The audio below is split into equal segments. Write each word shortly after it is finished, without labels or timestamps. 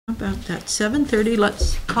about that? 7:30.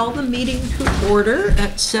 Let's call the meeting to order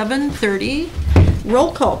at 7:30.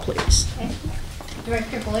 Roll call, please. Okay.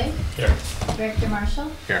 Director Boyd? Here. Director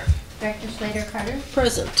Marshall? Here. Director Slater-Carter?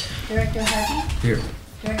 Present. Director Harvey? Here.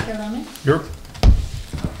 Director Lohman? Here.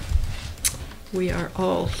 We are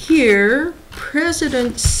all here.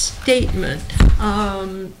 President's statement.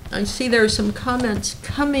 I see there are some comments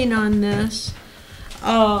coming on this.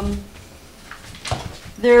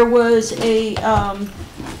 There was a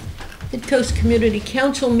Midcoast Community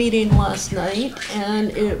Council meeting last night,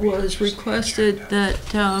 and it was requested that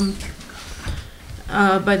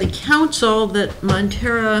by the council that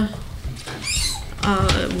Montara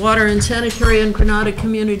Water and Sanitary and Granada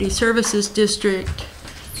Community Services District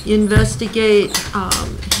investigate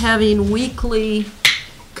having weekly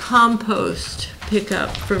compost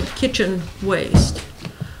pickup from kitchen waste.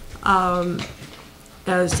 And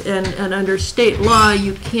under state law,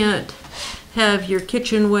 you can't have your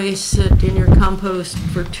kitchen waste sit in your compost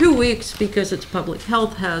for 2 weeks because it's a public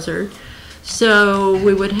health hazard. So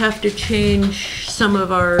we would have to change some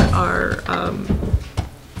of our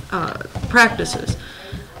practices.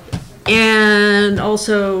 And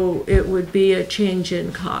also, it would be a change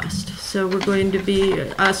in cost. So we're going to be,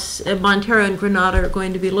 us at Montara and Granada are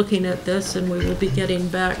going to be looking at this, and we will be getting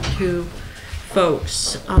back to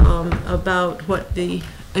folks about what the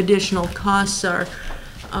additional costs are.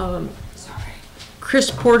 Chris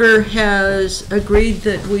Porter has agreed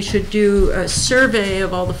that we should do a survey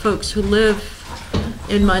of all the folks who live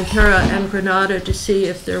in Montara and Granada to see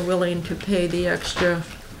if they're willing to pay the extra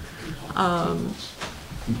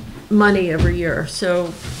money every year.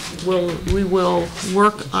 So we will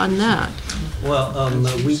work on that. Well,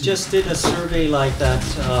 we just did a survey like that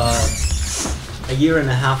a year and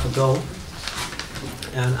a half ago,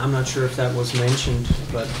 and I'm not sure if that was mentioned,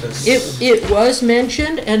 but it was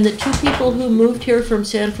mentioned, and the two people who moved here from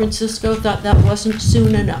San Francisco thought that wasn't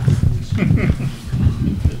soon enough.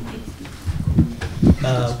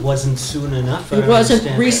 Wasn't soon enough. It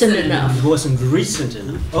wasn't recent enough. It wasn't recent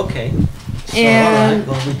enough. Okay. So, And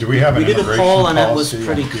all right. Well, do we have an we did a immigration poll, and it was policy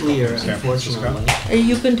pretty on people clear, from San Francisco? unfortunately.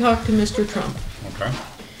 you can talk to Mr. Trump. Okay.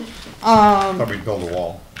 Thought we'd build a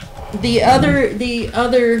wall. The other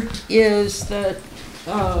is that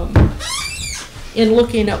in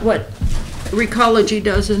looking at what Recology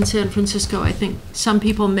does in San Francisco, I think some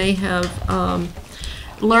people may have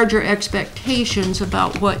larger expectations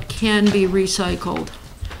about what can be recycled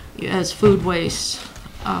as food waste.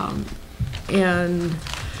 And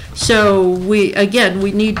so we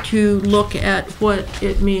need to look at what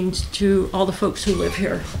it means to all the folks who live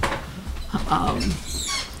here.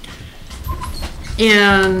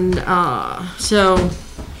 So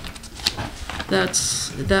that's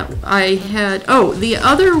that. I had, the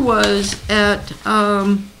other was at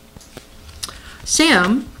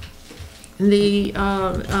Sam, the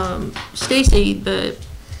Stacy,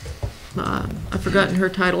 I've forgotten her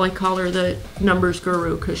title. I call her the numbers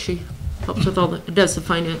guru because she helps with does the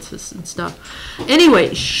finances and stuff.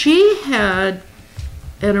 Anyway, she had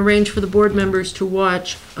and arranged for the board members to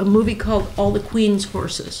watch a movie called All the Queen's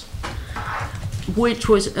Horses, which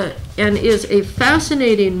was and is a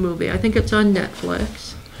fascinating movie. I think it's on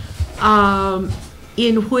Netflix,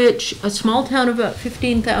 in which a small town of about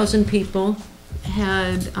 15,000 people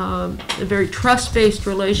had a very trust-based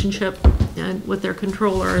relationship with their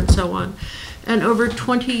controller and so on. And over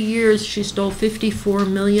 20 years, she stole $54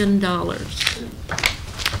 million.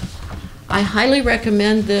 I highly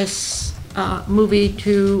recommend this movie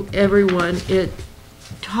to everyone. It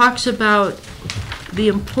talks about the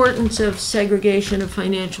importance of segregation of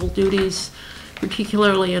financial duties,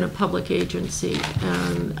 particularly in a public agency,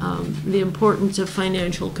 and the importance of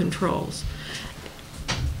financial controls.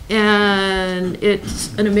 And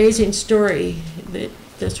it's an amazing story that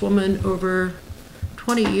this woman, over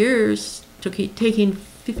 20 years, taking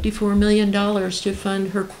 $54 million to fund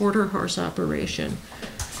her quarter horse operation.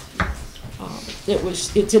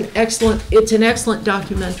 It's an excellent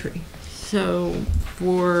documentary. So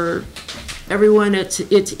for everyone, it's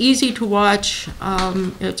easy to watch.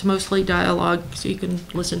 It's mostly dialogue, so you can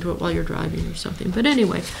listen to it while you're driving or something. But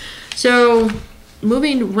anyway, so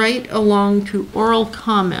moving right along to oral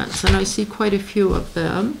comments, and I see quite a few of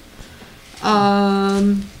them.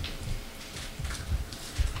 Let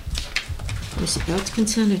me see, that's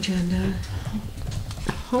consent agenda.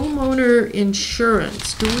 Homeowner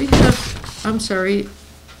insurance. Do we have, I'm sorry.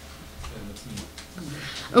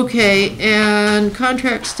 Okay, and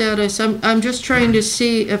contract status. I'm just trying to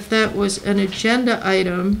see if that was an agenda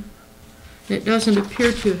item. It doesn't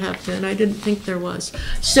appear to have been. I didn't think there was.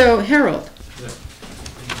 So, Harold.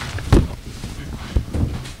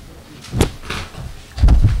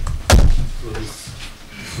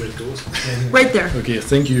 Right there. Okay,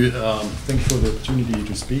 thank you. Thank you for the opportunity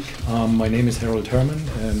to speak. My name is Harold Herman,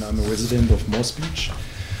 and I'm a resident of Moss Beach.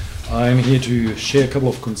 I'm here to share a couple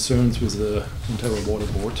of concerns with the Montara Water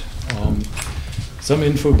Board. Some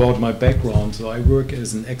info about my background. So I work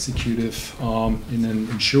as an executive in an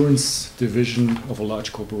insurance division of a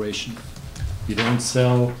large corporation. We don't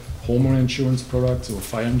sell homeowner insurance products or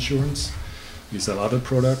fire insurance. We sell other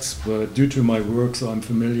products, but due to my work, so I'm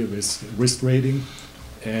familiar with risk rating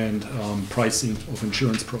and pricing of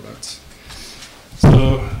insurance products.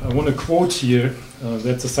 So I want to quote here,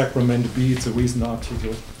 that's a Sacramento Bee, it's a recent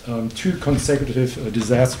article. 2 consecutive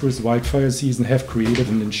disastrous wildfire seasons have created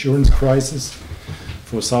an insurance crisis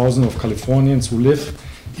for thousands of Californians who live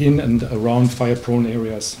in and around fire-prone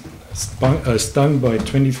areas, stung by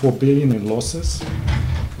 24 billion in losses.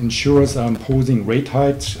 Insurers are imposing rate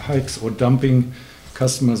hikes or dumping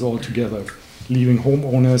customers altogether, leaving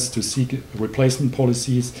homeowners to seek replacement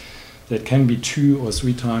policies that can be 2 or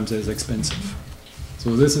 3 times as expensive.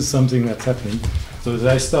 So this is something that's happening. So as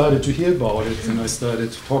I started to hear about it, and I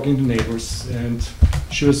started talking to neighbors, and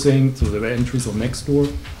sure thing, so there were entries on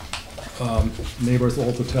Nextdoor. Neighbors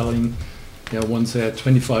also telling, yeah, once I had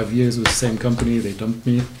 25 years with the same company, they dumped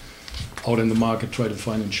me out in the market, try to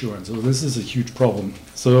find insurance. So this is a huge problem.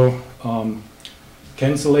 So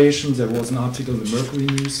cancellations, there was an article in the Mercury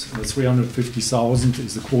News, 350,000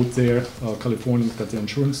 is the quote there. Californians got their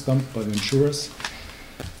insurance dumped by the insurers.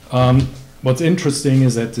 What's interesting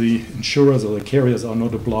is that the insurers or the carriers are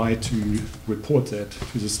not obliged to report that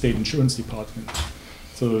to the state insurance department.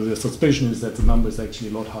 So the suspicion is that the number is actually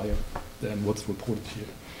a lot higher than what's reported here.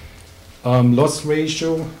 Loss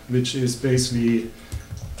ratio, which is basically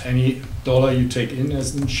any dollar you take in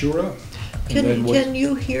as an insurer. Can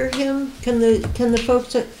you hear him? Can the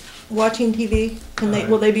folks watching TV,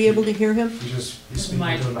 will they be able to hear him? He's speaking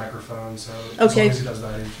to a microphone, so okay. As long as he does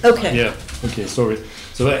that, okay. Yeah, okay, sorry.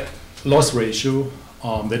 So that loss ratio,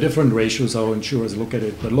 there are different ratios how insurers look at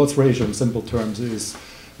it, but loss ratio in simple terms is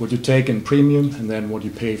what you take in premium and then what you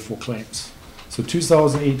pay for claims. So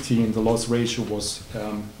 2018, the loss ratio was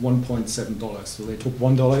 $1.7. So they took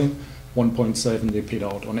 $1 in, 1.7 they paid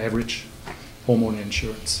out on average homeowner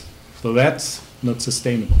insurance. So that's not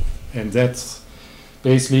sustainable. And that's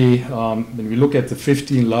basically, when we look at the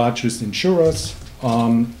 15 largest insurers,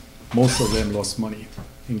 most of them lost money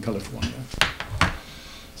in California.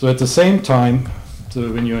 So at the same time, so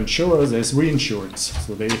when you're insurers, there's reinsurance.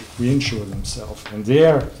 So they reinsure themselves. And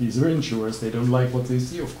these reinsurers, they don't like what they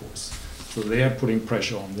see, of course. So they are putting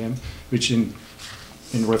pressure on them, which in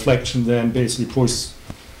reflection then basically pushes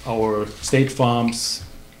our state farms,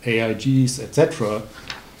 AIGs, etc.,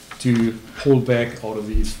 to pull back out of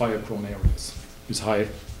these fire-prone areas with high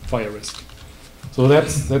fire risk. So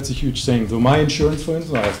that's a huge thing. So my insurance, for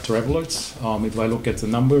instance, I have Travelers. If I look at the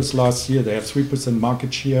numbers last year, they have 3%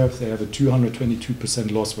 market share. They have a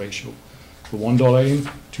 222% loss ratio. So $1 in,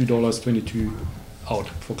 $2.22 out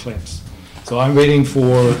for claims. So I'm waiting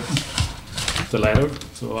for the latter.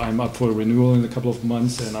 So I'm up for a renewal in a couple of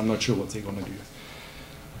months, and I'm not sure what they're going to do.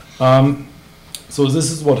 So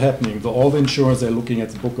this is what's happening. All the insurers are looking at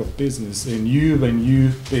the book of business. And when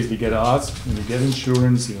you basically get asked, when you get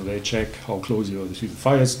insurance, they check how close you are to the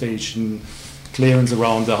fire station, clearance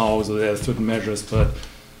around the house, or there are certain measures. But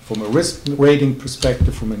from a risk rating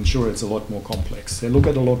perspective, from an insurer, it's a lot more complex. They look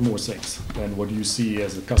at a lot more things than what you see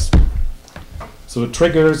as a customer. So the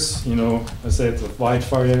triggers, I said, the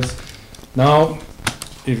wildfires. Now,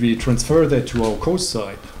 if we transfer that to our coast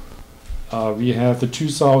side, we have the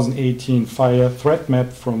 2018 fire threat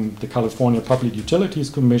map from the California Public Utilities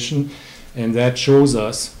Commission, and that shows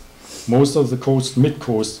us most of the coast,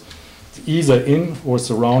 mid-coast, either in or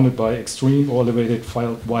surrounded by extreme or elevated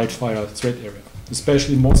wildfire threat area,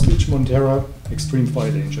 especially Moss Beach, Montara, extreme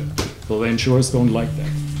fire danger. So the insurers don't like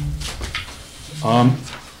that.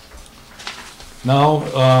 Now,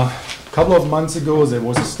 a couple of months ago, there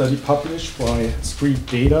was a study published by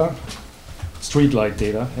Streetlight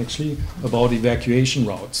Data, actually, about evacuation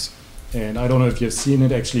routes. And I don't know if you've seen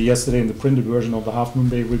it, actually, yesterday in the printed version of the Half Moon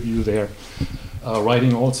Bay Review, they're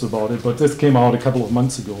writing also about it, but this came out a couple of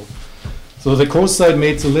months ago. So the coast side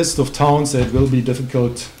made the list of towns that will be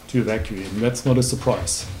difficult to evacuate, and that's not a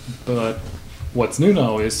surprise. But what's new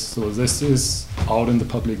now is, so this is out in the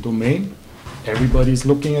public domain. Everybody's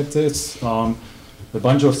looking at this. A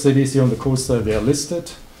bunch of cities here on the coast side, they are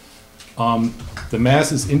listed. The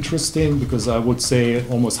math is interesting because I would say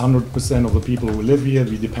almost 100% of the people who live here,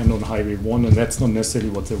 we depend on Highway 1, and that's not necessarily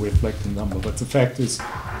what they reflect in number, but the fact is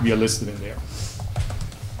we are listed in there.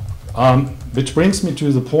 Which brings me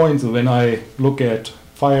to the point that when I look at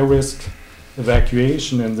fire risk,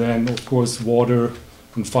 evacuation, and then of course water,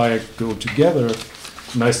 and fire go together.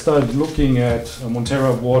 And I started looking at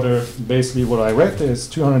Montara water. Basically, what I read is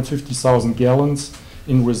 250,000 gallons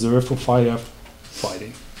in reserve for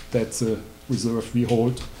firefighting. That's a reserve we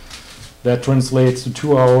hold. That translates to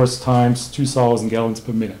 2 hours times 2,000 gallons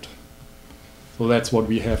per minute. So that's what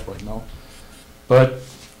we have right now. But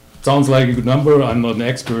sounds like a good number. I'm not an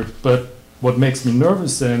expert, but what makes me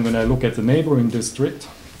nervous then when I look at the neighboring district,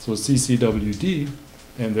 so CCWD,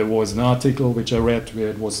 and there was an article which I read where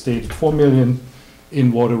it was stated 4 million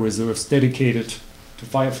in water reserves dedicated to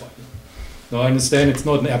firefighting. Now I understand it's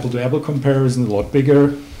not an apple-to-apple comparison, a lot bigger.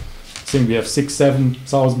 I think we have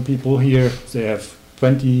 6,000-7,000 people here. They have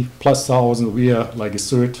 20,000+. We are like a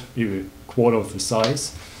third, maybe a quarter of the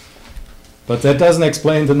size. But that doesn't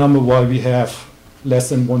explain the number why we have less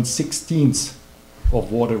than 1/16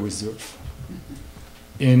 of water reserve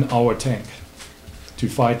in our tank to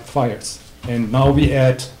fight fires. And now we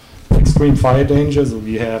add extreme fire danger. So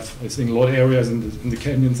we have, I think, a lot of areas in the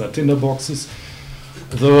canyons are tinder boxes.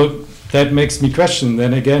 So that makes me question,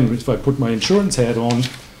 then again, if I put my insurance hat on,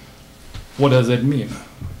 what does that mean?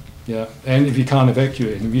 Yeah, and if you can't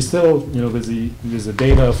evacuate, and we still, you know, with the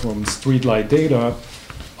data from streetlight data,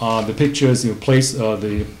 the pictures, you know, place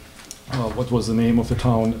what was the name of the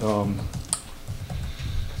town?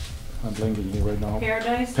 I'm blanking here right now.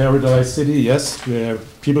 Paradise? Paradise City, yes, where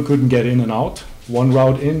people couldn't get in and out. One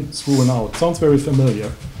route in, through and out. Sounds very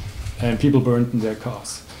familiar. And people burned in their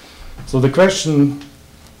cars. So the question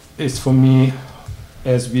is for me,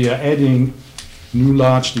 as we are adding new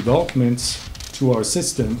large developments to our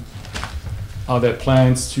system, are there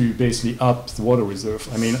plans to basically up the water reserve?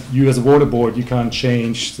 I mean, you as a water board, you can't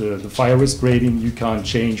change the fire risk rating, you can't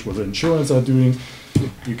change what the insurance are doing,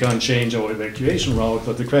 you can't change our evacuation route,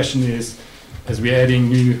 but the question is, as we're adding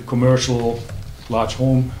new commercial large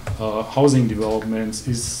home housing developments,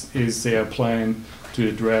 is there a plan to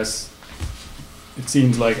address, it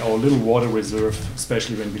seems like our little water reserve,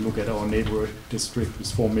 especially when we look at our neighbor district with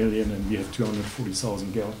 4 million and we have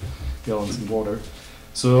 240,000 gallons in water.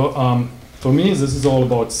 So for me, this is all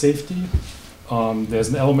about safety. There's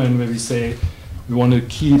an element where we say we want to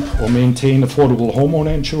keep or maintain affordable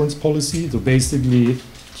homeowner insurance policy, so basically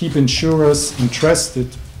keep insurers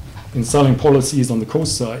interested in selling policies on the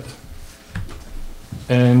coast side,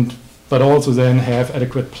 but also then have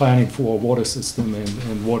adequate planning for a water system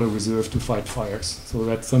and water reserve to fight fires. So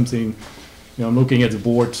that's something, you know, I'm looking at the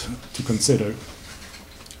board to consider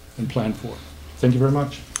and plan for. Thank you very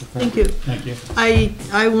much. Thank you. Thank you.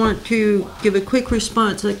 I want to give a quick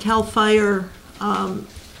response. A CAL FIRE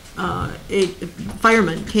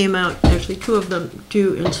firemen came out, actually 2 of them,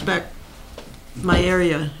 to inspect my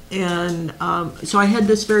area. And so I had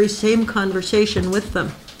this very same conversation with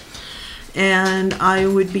them. And I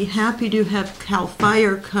would be happy to have CAL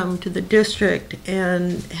FIRE come to the district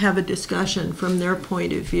and have a discussion from their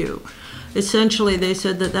point of view. Essentially, they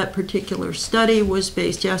said that that particular study was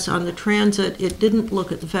based, yes, on the transit. It didn't look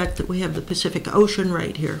at the fact that we have the Pacific Ocean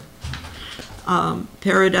right here.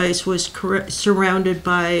 Paradise was surrounded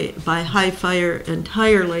by high fire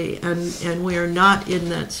entirely, and we are not in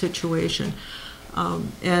that situation.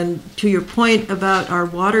 And to your point about our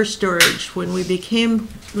water storage, when we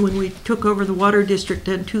took over the water district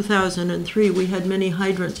in 2003, we had many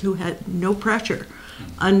hydrants who had no pressure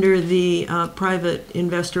under the private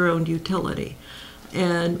investor-owned utility.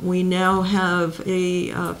 And we now have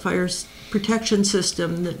a fire protection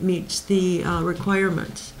system that meets the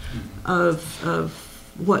requirements of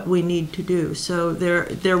what we need to do. So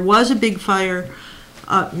there was a big fire,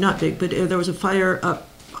 not big, but there was a fire up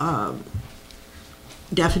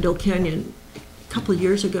Daffodil Canyon a couple of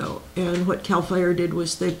years ago, and what CAL FIRE did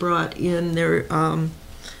was they brought in their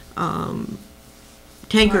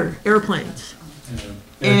tanker airplanes.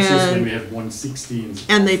 And we have 1/16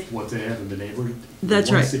 and they, what they have in the neighborhood.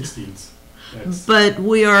 That's right. 1/16. But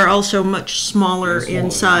we are also much smaller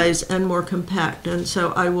in size and more compact, and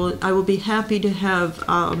so I will be happy to have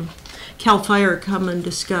CAL FIRE come and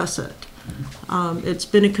discuss it. It's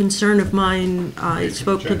been a concern of mine. I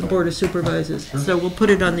spoke to the Board of Supervisors, so we'll put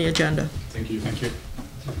it on the agenda. Thank you. Thank you. Do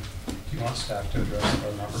you want staff to address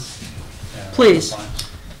our number? Yeah, Please.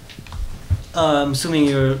 I'm assuming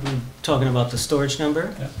you're talking about the storage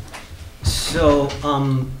number? Yeah. So,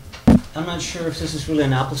 I'm not sure if this is really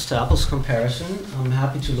an apples-to-apples comparison. I'm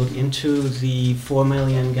happy to look into the 4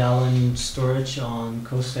 million gallon storage on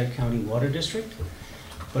Coast County Water District,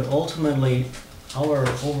 but ultimately, our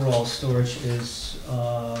overall storage is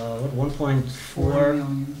 1.4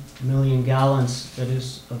 million gallons that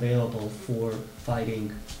is available for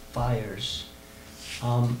fighting fires.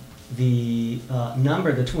 The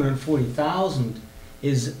number, the 240,000,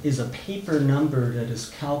 is a paper number that is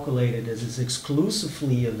calculated as is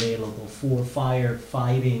exclusively available for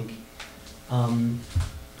firefighting.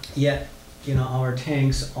 Yet, you know, our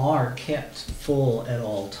tanks are kept full at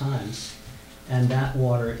all times, and that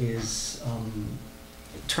water is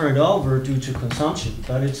turned over due to consumption,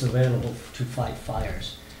 but it's available to fight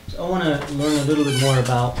fires. So I want to learn a little bit more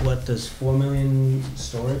about what this 4 million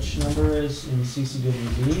storage number is in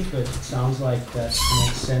CCWD, but it sounds like that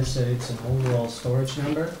makes sense that it's an overall storage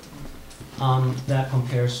number that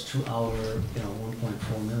compares to our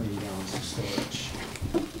 1.4 million gallons of storage.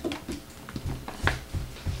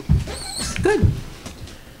 Good.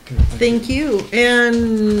 Okay, Thank you.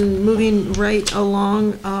 And moving right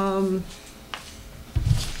along,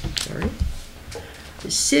 sorry,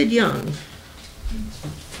 Sid Young.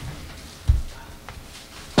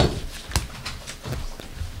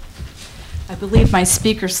 I believe my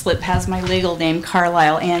speaker slip has my legal name,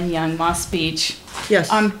 Carlisle Ann Young, Moss Beach. Yes.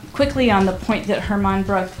 Quickly on the point that Herman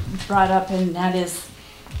brought up, and that is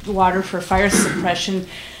water for fire suppression.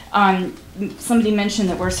 Somebody mentioned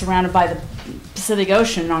that we're surrounded by the Pacific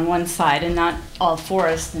Ocean on one side and not all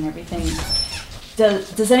forest and everything.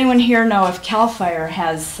 Does anyone here know if CAL FIRE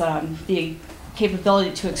has the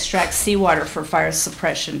capability to extract seawater for fire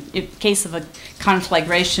suppression in case of a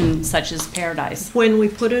conflagration such as Paradise? When we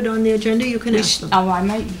put it on the agenda, you can ask them. Oh, I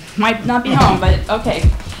might not be home, but okay.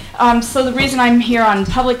 So the reason I'm here on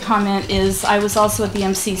public comment is I was also at the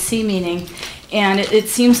MCC meeting, and it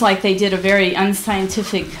seems like they did a very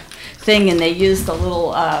unscientific thing, and they used a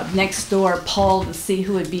little next door poll to see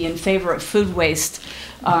who would be in favor of food waste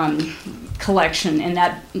collection, and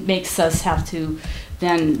that makes us have to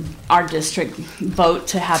then our district vote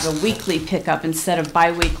to have a weekly pickup instead of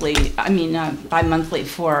bi-monthly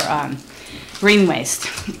for green waste.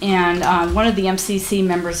 And one of the MCC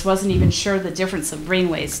members wasn't even sure the difference of green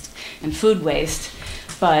waste and food waste,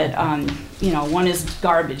 but one is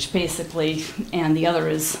garbage basically, and the other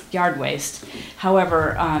is yard waste.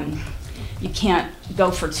 However, you can't go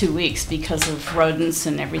for 2 weeks because of rodents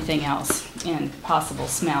and everything else and possible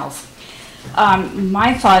smells.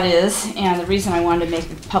 My thought is, and the reason I wanted to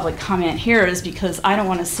make a public comment here is because I don't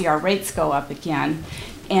want to see our rates go up again.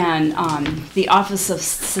 And the Office of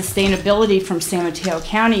Sustainability from San Mateo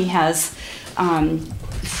County has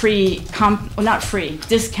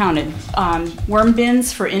discounted worm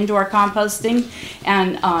bins for indoor composting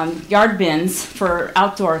and yard bins for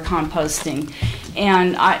outdoor composting.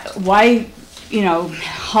 And why,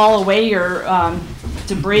 haul away your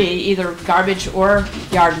debris, either garbage or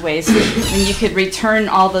yard waste, and you could return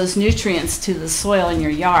all those nutrients to the soil in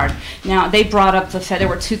your yard. Now, they brought up the fact there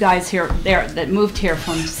were 2 guys that moved here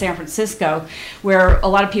from San Francisco, where a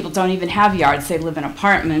lot of people don't even have yards, they live in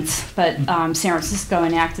apartments, but San Francisco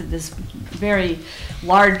enacted this very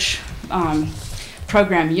large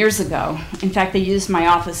program years ago. In fact, they used my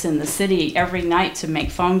office in the city every night to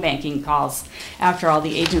make phone banking calls after all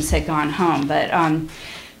the agents had gone home. But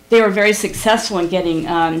they were very successful in getting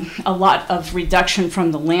a lot of reduction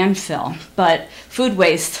from the landfill. But food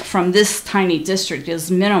waste from this tiny district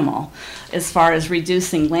is minimal as far as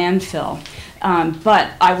reducing landfill.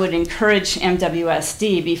 But I would encourage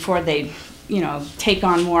MWSD before they take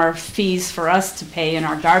on more fees for us to pay in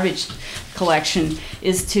our garbage collection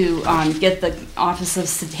is to get the Office of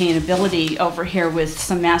Sustainability over here with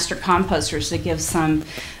some master composters to give some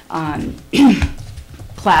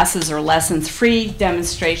classes or lessons, free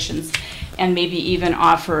demonstrations, and maybe even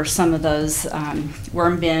offer some of those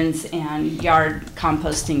worm bins and yard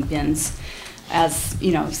composting bins, as a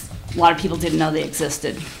lot of people didn't know they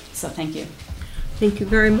existed. So thank you. Thank you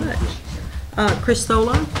very much. Chris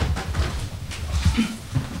Thola?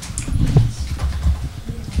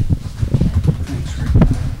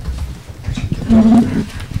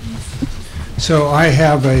 So I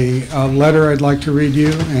have a letter I'd like to read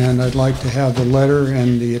you, and I'd like to have the letter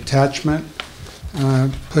and the attachment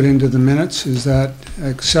put into the minutes. Is that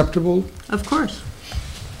acceptable? Of course.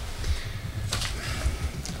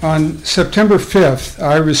 On September 5th,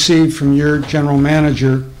 I received from your general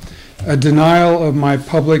manager a denial of my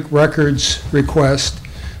public records request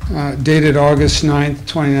dated August 9th,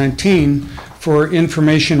 2019, for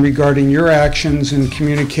information regarding your actions and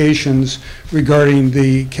communications regarding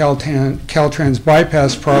the Caltrans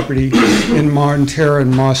bypass property in Montara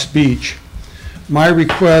and Moss Beach. My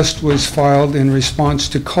request was filed in response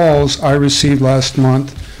to calls I received last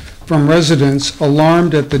month from residents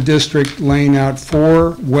alarmed at the district laying out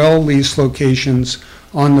 4 well-leased locations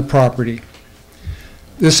on the property.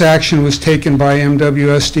 This action was taken by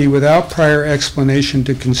MWSD without prior explanation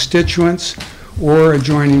to constituents or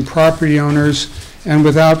adjoining property owners, and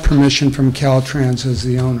without permission from Caltrans as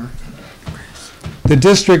the owner. The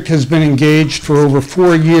district has been engaged for over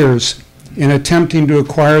 4 years in attempting to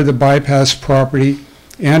acquire the bypass property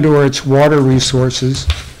and/or its water resources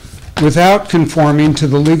without conforming to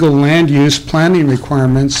the legal land use planning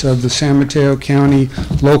requirements of the San Mateo County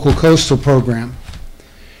Local Coastal Program.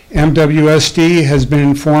 MWSD has been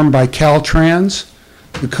informed by Caltrans,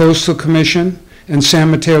 the Coastal Commission, and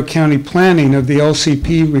San Mateo County Planning of the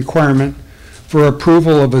LCP requirement for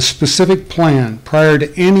approval of a specific plan prior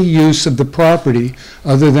to any use of the property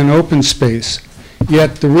other than open space.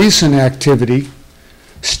 Yet the recent activity,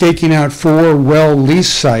 staking out 4 well lease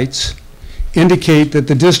sites, indicate that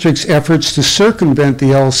the district's efforts to circumvent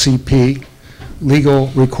the LCP legal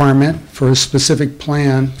requirement for a specific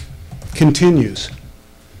plan continues.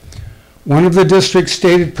 One of the district's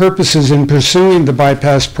stated purposes in pursuing the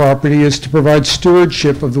bypass property is to provide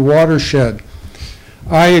stewardship of the watershed.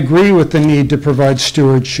 I agree with the need to provide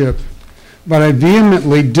stewardship, but I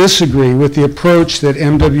vehemently disagree with the approach that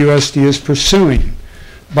MWSD is pursuing.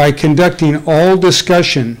 By conducting all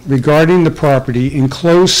discussion regarding the property in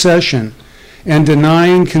closed session and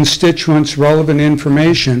denying constituents relevant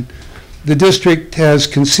information, the district has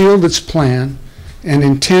concealed its plan and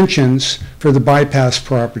intentions for the bypass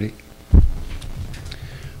property.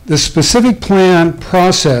 The specific plan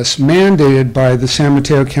process mandated by the San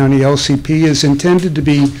Mateo County LCP is intended to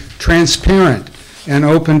be transparent and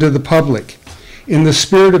open to the public. In the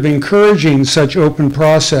spirit of encouraging such open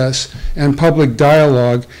process and public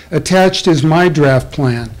dialogue, attached is my draft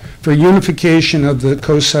plan for unification of the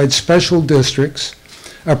coastside special districts,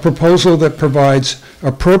 a proposal that provides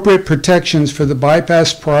appropriate protections for the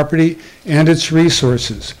bypass property and its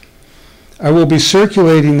resources. I will be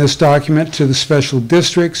circulating this document to the special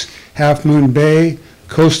districts, Half Moon Bay,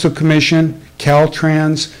 Coastal Commission,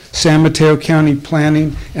 Caltrans, San Mateo County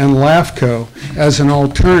Planning, and LAFCO as an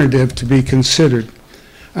alternative to be considered.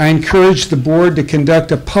 I encourage the board to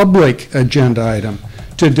conduct a public agenda item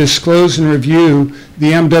to disclose and review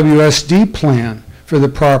the MWSD plan for the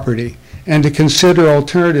property and to consider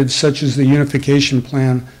alternatives such as the unification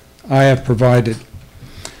plan I have provided.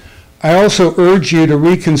 I also urge you to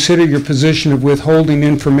reconsider your position of withholding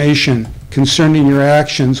information concerning your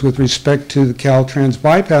actions with respect to the Caltrans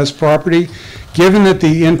bypass property, given that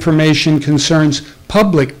the information concerns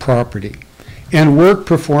public property and work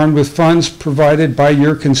performed with funds provided by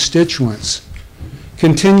your constituents.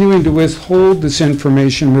 Continuing to withhold this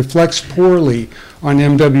information reflects poorly on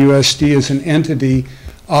MWSD as an entity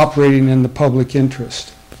operating in the public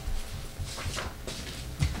interest.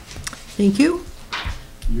 Thank you.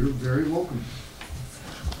 You're very welcome.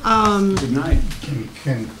 Um, Good night.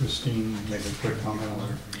 Can Christine make a quick comment on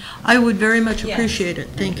that? I would very much Yes. appreciate it.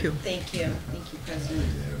 Thank you. Thank you. Thank you, President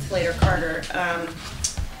Slater Carter.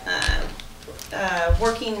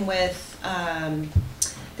 Working with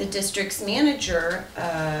the district's manager,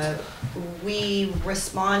 we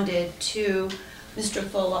responded to Mr.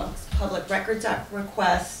 Tholog's Public Records Act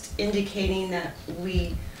request indicating that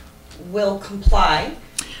we will comply.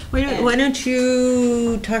 Why don't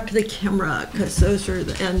you talk to the camera, because those are,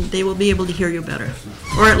 and they will be able to hear you better,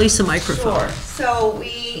 or at least the microphone. Sure. So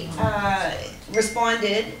we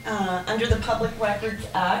responded under the Public Records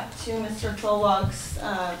Act to Mr. Tholog's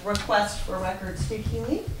request for records. Did he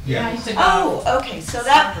leave? Yeah. Oh, okay. So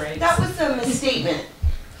that was a misstatement.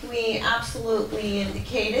 We absolutely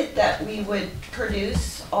indicated that we would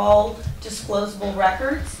produce all disclosable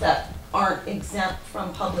records that aren't exempt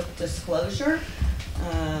from public disclosure.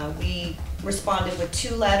 We responded with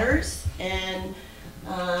 2 letters and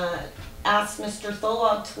asked Mr.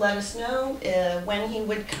 Tholog to let us know when he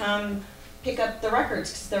would come pick up the records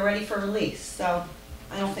because they're ready for release. So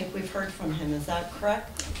I don't think we've heard from him. Is that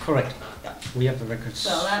correct? Correct. Yeah. We have the records.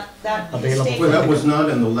 So that Available. mistake- Well, that was not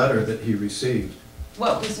in the letter that he received.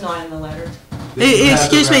 What was not in the letter?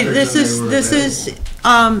 Excuse me, this is,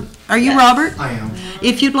 are you Robert? I am.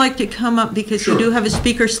 If you'd like to come up, because you Sure. do have a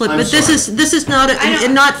speaker slip, I'm but this is not, I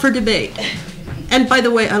know. not for debate. And by the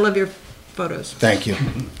way, I love your photos. Thank you.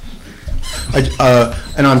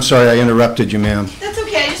 And I'm sorry I interrupted you, ma'am. That's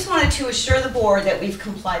okay. I just wanted to assure the board that we've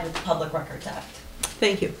complied with the Public Records Act.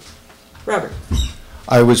 Thank you. Robert?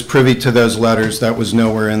 I was privy to those letters. That was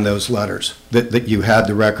nowhere in those letters, that you had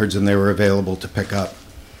the records and they were available to pick up.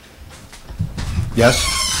 Yes?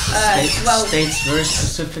 States very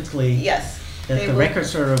specifically Yes. that they the will-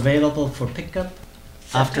 records are available for pickup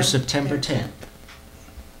after September September 10th.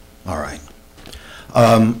 All right.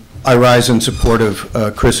 I rise in support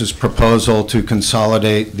of Chris's proposal to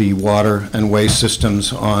consolidate the water and waste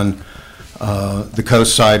systems on the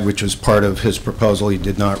coast side, which was part of his proposal he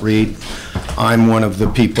did not read. I'm one of the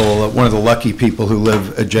people, one of the lucky people who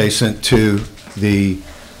live adjacent to the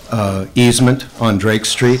easement on Drake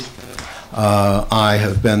Street. I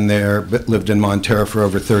have been there, lived in Montara for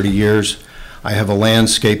over 30 years. I have a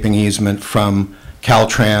landscaping easement from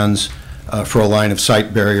Caltrans for a line of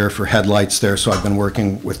sight barrier for headlights there, so I've been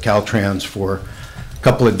working with Caltrans for a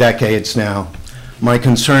couple of decades now. My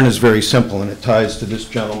concern is very simple, and it ties to this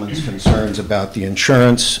gentleman's concerns about the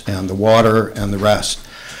insurance and the water and the rest,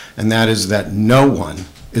 and that is that no one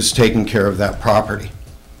is taking care of that property.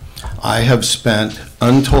 I have spent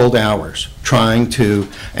untold hours trying to,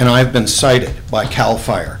 and I've been cited by CAL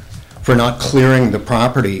FIRE for not clearing the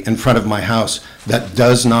property in front of my house that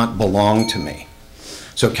does not belong to me.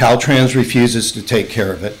 So Caltrans refuses to take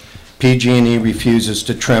care of it. PG&E refuses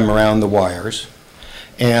to trim around the wires.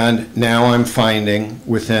 And now I'm finding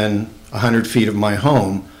within 100 feet of my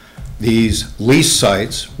home these lease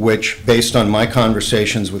sites, which, based on my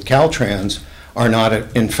conversations with Caltrans, are not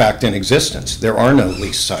in fact in existence. There are no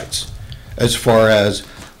lease sites, as far as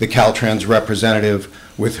the Caltrans representative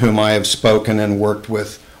with whom I have spoken and worked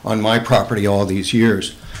with on my property all these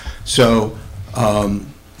years. So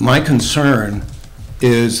my concern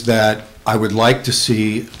is that I would like to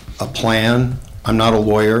see a plan. I'm not a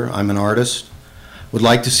lawyer, I'm an artist. Would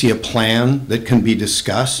like to see a plan that can be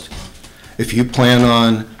discussed. If you plan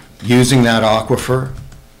on using that aquifer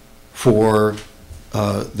for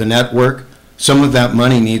the network, some of that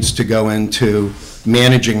money needs to go into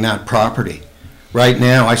managing that property. Right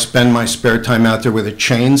now, I spend my spare time out there with a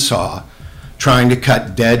chainsaw trying to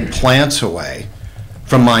cut dead plants away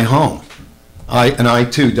from my home. I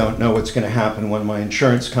too don't know what's going to happen when my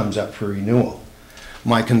insurance comes up for renewal.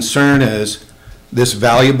 My concern is this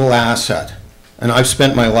valuable asset, and I've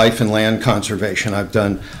spent my life in land conservation. I've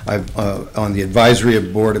on the advisory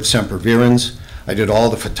board of Sempervirens. I did all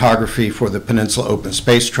the photography for the Peninsula Open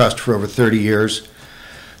Space Trust for over 30 years.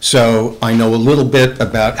 So I know a little bit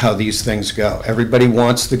about how these things go. Everybody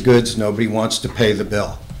wants the goods, nobody wants to pay the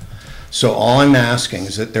bill. So all I'm asking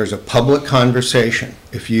is that there's a public conversation.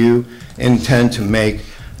 If you intend to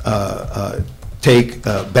take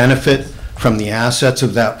benefit from the assets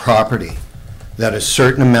of that property, that a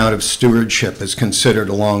certain amount of stewardship is considered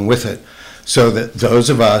along with it, so that those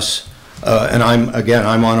of us, and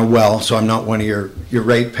I'm on a well, so I'm not one of your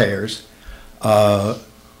ratepayers,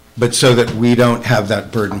 but so that we don't have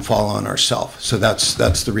that burden fall on ourselves. So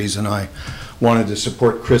that's the reason I wanted to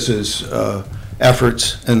support Chris's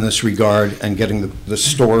efforts in this regard and getting the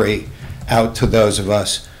story out to those of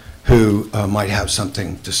us who might have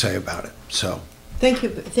something to say about it. So thank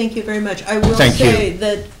you very much. I will say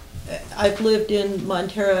that I've lived in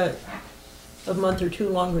Montara a month or two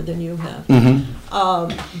longer than you have.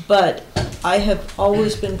 Mm-hmm. But I have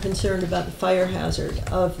always been concerned about the fire hazard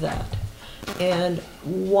of that. And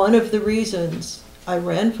one of the reasons I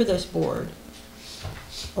ran for this board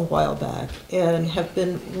a while back and have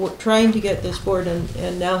been trying to get this board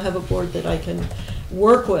and now have a board that I can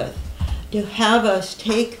work with, to have us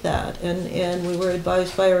take that, and we were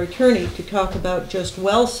advised by our attorney to talk about just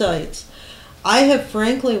well sites. I have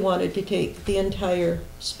frankly wanted to take the entire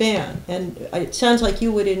span, and it sounds like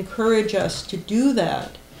you would encourage us to do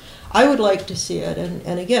that. I would like to see it,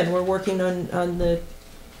 and again, we're working on the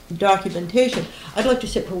documentation. I'd like to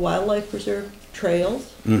see it for wildlife preserve,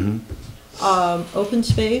 trails, mm-hmm. Open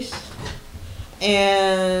space,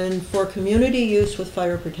 and for community use with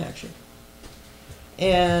fire protection.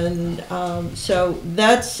 And so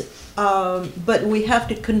that's, but we have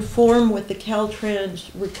to conform with the Caltrans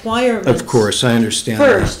requirements. Of course, I understand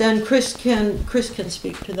first, that. and Chris can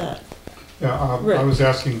speak to that. Yeah, Right. I was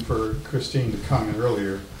asking for Christine to comment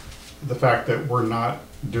earlier. The fact that we're not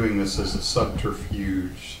doing this as a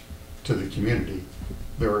subterfuge to the community.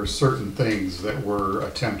 There are certain things that we're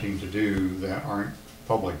attempting to do that aren't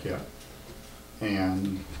public yet.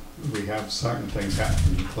 And we have certain things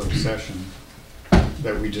happening in closed session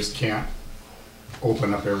that we just can't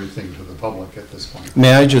open up everything to the public at this point.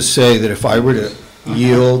 May I just say that if I were to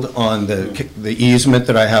yield on the easement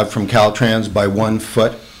that I have from Caltrans by 1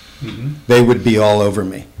 foot, mm-hmm. they would be all over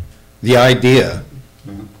me. The idea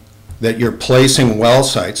that you're placing well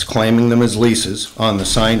sites, claiming them as leases on the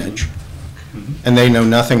signage, mm-hmm. and they know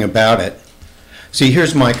nothing about it. See,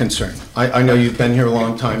 here's my concern. I know you've been here a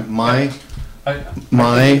long time. My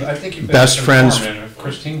best friend's... If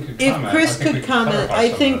Christine could If comment, Chris could comment, I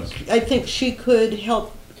think she could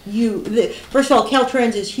help you. First of all,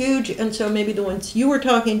 Caltrans is huge, and so maybe the ones you were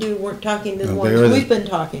talking to weren't talking to the ones we've been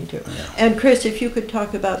talking to. Yeah. And Chris, if you could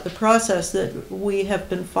talk about the process that we have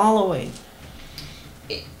been following.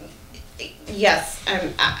 Yes,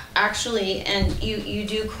 actually, and you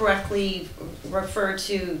do correctly refer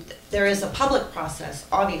to, there is a public process,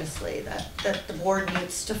 obviously, that the board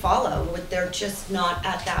needs to follow. They're just not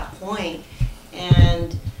at that point.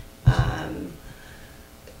 And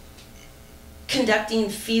conducting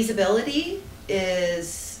feasibility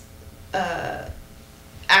is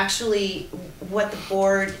actually what the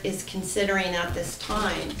board is considering at this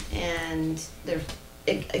time. And there's,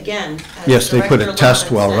 again, as Yes, they put a Director test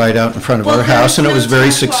Lavin well said- right out in front of Well, our house, and it there's was no very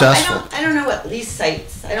test well. successful. I don't know what lease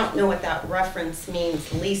sites, I don't know what that reference means,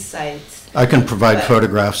 lease sites. I can provide But-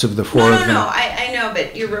 photographs of the No, four of no, them. no, I know,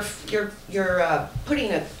 but you're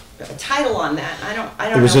putting a title on that. I don't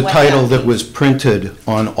know It was a what title that means. was printed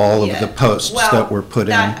on all of Yeah. the posts Well, that were put in.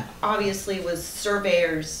 that obviously was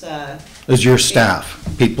surveyors, As your staff,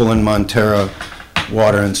 people in Montara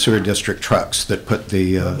Water and Sewer District trucks that put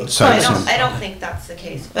the so I sites in. don't think that's the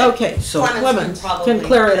case. but Okay, So- Clemens Clemens can probably can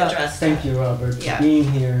clear it up. address Thank that. you, Robert, Yeah. for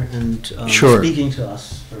being here and Sure. speaking to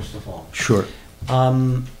us, first of all. Sure.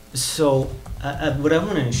 So, what I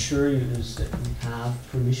want to assure you is that we have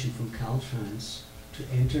permission from Caltrans to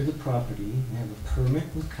enter the property. We have a permit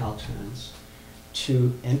with Caltrans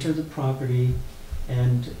to enter the property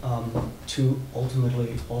and to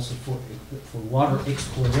ultimately also for water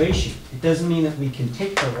exploration. It doesn't mean that we can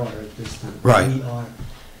take the water at this time. Right. We are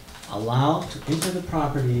allowed to enter the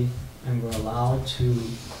property and we're allowed to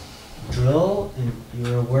drill, and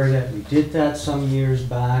you're aware that we did that some years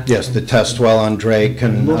back. Yes, the test well on Drake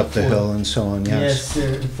and Look up the for- hill and so on, yes. Yes,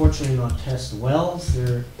 they're unfortunately not test wells,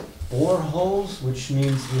 they're boreholes, which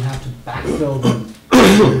means we have to backfill them.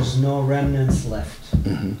 There's no remnants left.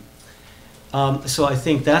 Mhm. So I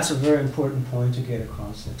think that's a very important point to get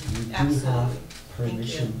across, that we do have Absolutely.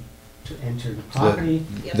 permission to enter the property.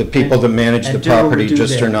 Yep. The people that manage the And do what we property do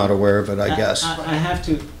just there. are not aware of it, I guess. I have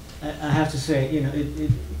to say, you know,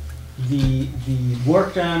 the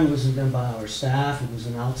work done wasn't done by our staff, it was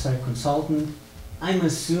an outside consultant. I'm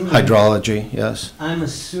assuming. Hydrology, yes. I'm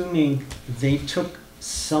assuming they took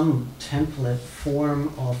some template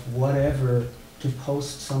form of whatever to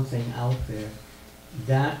post something out there.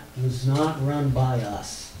 That was not run by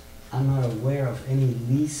us. I'm not aware of any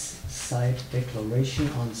lease site declaration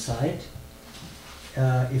on site.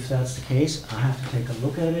 If that's the case, I have to take a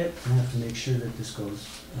look at it and I have to make sure that this goes,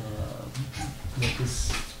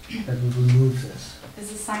 that we remove this.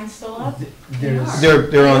 Is the sign still up? There's,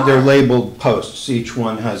 They're labeled posts. Each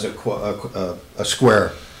one has a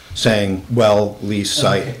square saying well, lease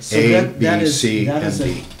Okay, site, so A, that B, is- C, that and is a-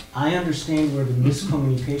 D. I understand where the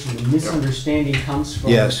miscommunication, the misunderstanding comes from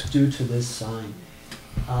Yes. due to this sign.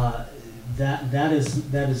 That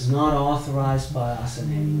is not authorized by us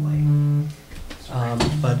in any way.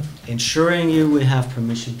 But ensuring you we have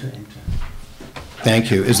permission to enter.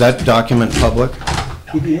 Thank you. Is that document public?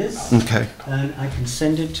 It is, Okay. and I can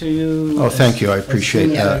send it to you. Oh, thank you. I appreciate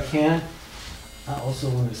as soon that. as I can. I also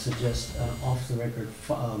want to suggest off-the-record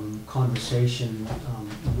conversation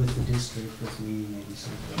with the district, with me, maybe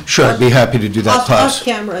something. Sure, I'd be happy to do that, Off Klaus.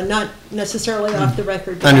 camera, not necessarily off the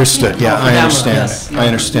record. Understood, yeah, Off I camera, understand. yes. I Not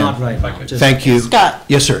understand. right If I now, could- just- Thank you. Scott,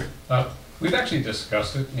 Yes, sir. We've actually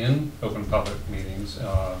discussed it in open public meetings.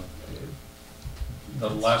 The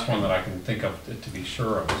last one that I can think of, to be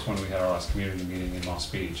sure of, is when we had our last community meeting in Moss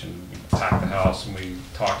Beach, and we packed the house and we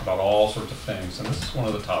talked about all sorts of things, and this is one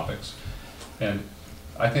of the topics. And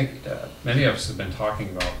I think many of us have been talking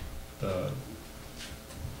about the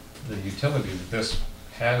utility that this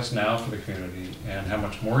has now for the community, and how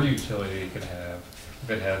much more utility it could have if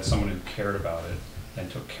it had someone who cared about it and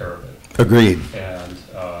took care of it. Agreed. And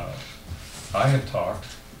I have talked,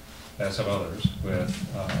 as have others, with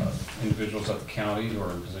individuals at the county who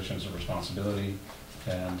are in positions of responsibility,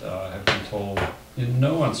 and have been told in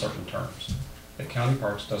no uncertain terms that County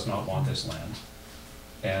Parks does not want this land.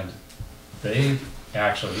 And they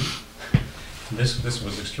actually, this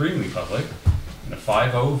was extremely public, in a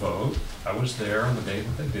 5-0 vote. I was there on the day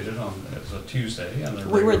that they did it, it was a Tuesday,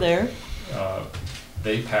 and we were there.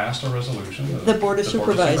 They passed a resolution. The Board of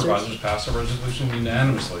Supervisors. Passed a resolution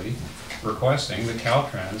unanimously requesting that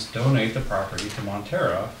Caltrans donate the property to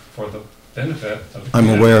Montara for the benefit of the I'm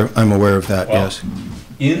community. aware of that, Well, yes.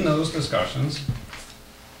 In those discussions,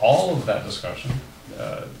 all of that discussion,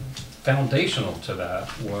 foundational to that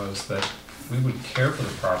was that we would care for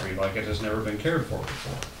the property like it has never been cared for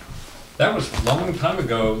before. That was a long time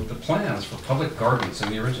ago, the plans for public gardens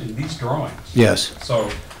in these drawings. Yes,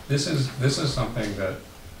 So this is something that,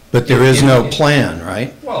 but there is no plan,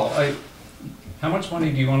 right? well, how much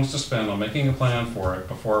money do you want us to spend on making a plan for it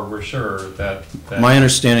before we're sure that? My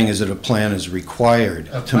understanding is that a plan is required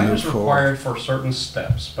A to plan move is forward. required for certain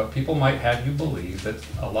steps, but people might have you believe that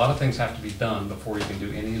a lot of things have to be done before you can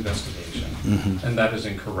do any investigation, and that is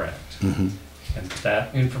incorrect. And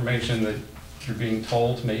that information that you're being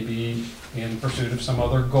told may be in pursuit of some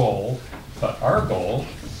other goal, but our goal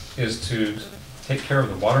is to take care of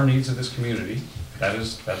the water needs of this community.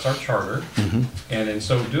 That's our charter. And in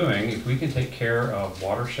so doing, if we can take care of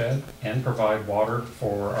watershed and provide water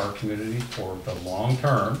for our community for the long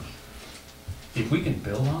term, if we can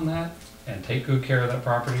build on that and take good care of that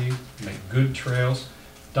property, make good trails.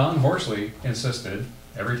 Don Horsley insisted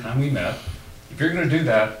every time we met, if you're gonna do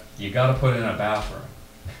that, you gotta put in a bathroom.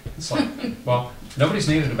 It's like, well, nobody's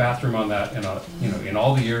needed a bathroom on that in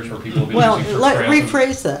all the years where people have been Well, using for trails.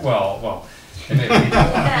 rephrase that. Well, it may be.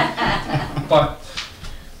 But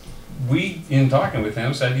we, in talking with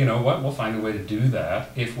them, said, you know what, we'll find a way to do that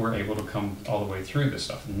if we're able to come all the way through this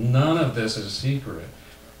stuff. None of this is a secret.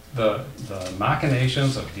 The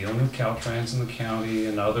machinations of dealing with Caltrans in the county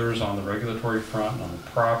and others on the regulatory front, and on the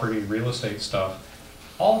property, real estate stuff,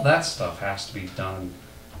 all that stuff has to be done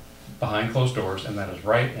behind closed doors, and that is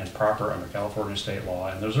right and proper under California state law.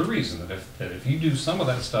 And there's a reason that if you do some of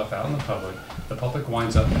that stuff out in the public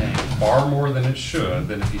winds up paying far more than it should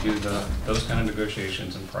than if you do those kind of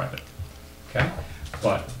negotiations in private. Okay?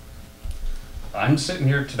 But I'm sitting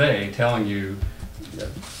here today telling you that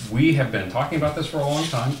we have been talking about this for a long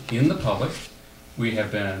time in the public. We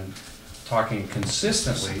have been talking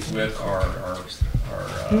consistently with our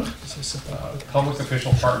public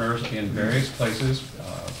official partners in various places.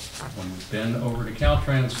 When we've been over to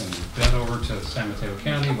Caltrans, when we've been over to San Mateo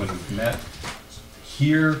County, when we've met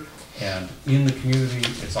here and in the community,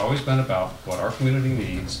 it's always been about what our community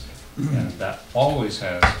needs, and that always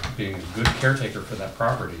has being a good caretaker for that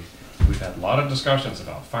property. We've had a lot of discussions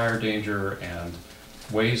about fire danger and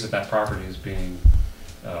ways that property is being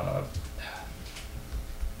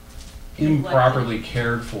improperly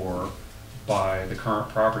cared for by the current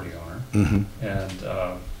property owner.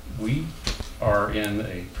 And we are in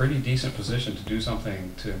a pretty decent position to do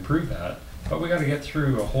something to improve that, but we got to get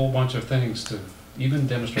through a whole bunch of things to even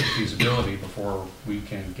demonstrate feasibility before we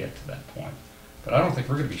can get to that point. But I don't think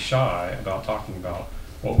we're going to be shy about talking about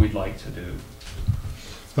what we'd like to do.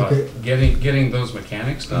 But getting those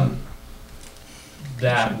mechanics done,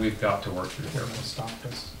 that we've got to work through carefully. Stop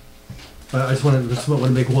this. I just want to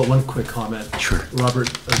make one quick comment. Sure. Robert,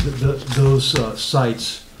 those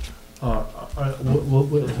sites will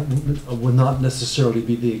not necessarily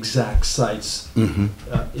be the exact sites in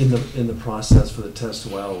the process for the test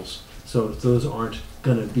wells. So those aren't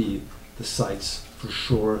going to be the sites for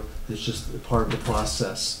sure. It's just part of the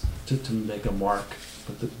process to make a mark.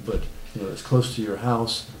 But you know, it's close to your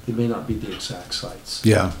house. It may not be the exact sites.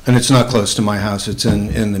 Yeah, and it's not close to my house. It's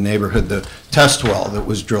in the neighborhood. The test well that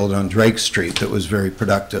was drilled on Drake Street that was very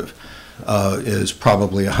productive is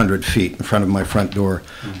probably 100 feet in front of my front door.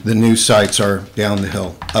 The new sites are down the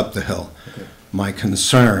hill, up the hill. Okay. My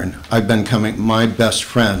concern, my best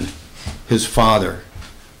friend, his father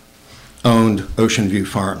owned Ocean View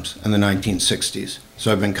Farms in the 1960s.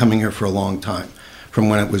 So I've been coming here for a long time, from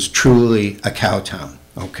when it was truly a cow town,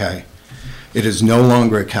 okay? It is no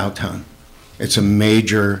longer a cow town. It's a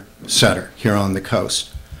major setter here on the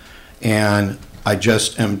coast. And I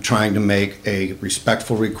just am trying to make a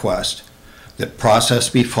respectful request that process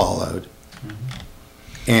be followed,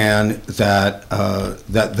 and that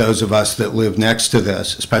that those of us that live next to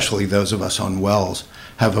this, especially those of us on wells,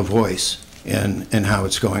 have a voice in how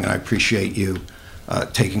it's going. And I appreciate you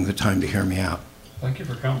taking the time to hear me out. Thank you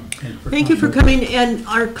for coming. Thank you for coming, and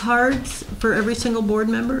our cards for every single board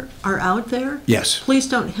member are out there. Yes. Please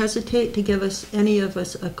don't hesitate to give any of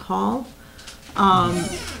us a call.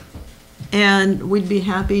 And we'd be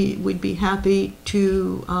happy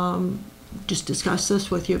to just discuss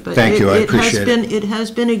this with you. But thank you, I appreciate it. It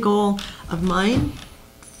has been a goal of mine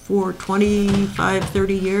for 25,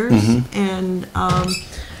 30 years, and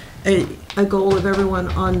a goal of everyone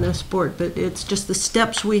on this board, but it's just the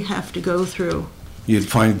steps we have to go through. You'd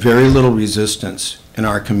find very little resistance in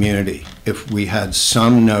our community if we had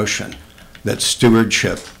some notion that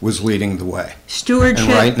stewardship was leading the way. Stewardship.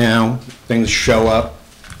 And right now, things show up,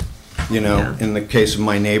 you know, Yeah. in the case of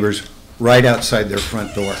my neighbors, right outside their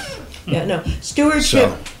front door. Yeah, no,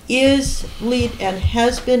 stewardship is and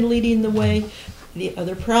has been leading the way. The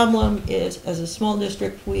other problem is, as a small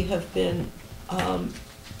district, we have been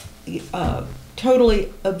totally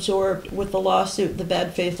absorbed with the lawsuit, the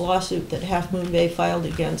bad faith lawsuit that Half Moon Bay filed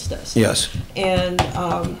against us. Yes. And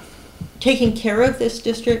taking care of this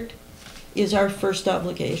district is our first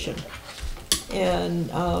obligation. And,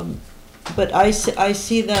 but I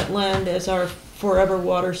see that land as our forever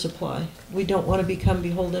water supply. We don't want to become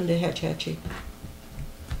beholden to Hetch Hetchy.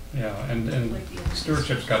 Yeah, and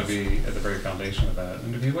stewardship's got to be at the very foundation of that.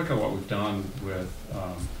 And if you look at what we've done with,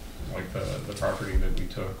 like the property that we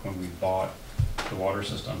took when we bought the water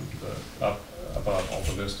system, up above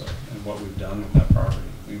Alta Vista, and what we've done with that property,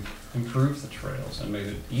 we've improved the trails and made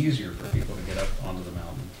it easier for people to get up onto the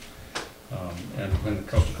mountain. And when the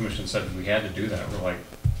Coastal Commission said we had to do that, we're like,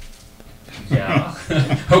 yeah,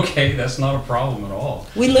 okay, that's not a problem at all.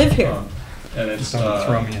 We live here. And it's,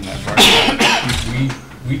 Throw me in that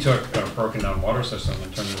we took a broken down water system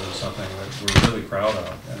and turned it into something that we're really proud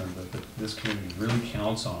of, and that this community really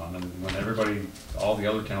counts on. And when everybody, all the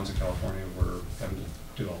other towns in California were having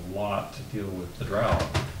to do a lot to deal with the drought,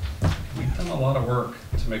 we've done a lot of work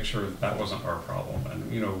to make sure that wasn't our problem.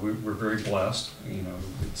 And, you know, we're very blessed. You know,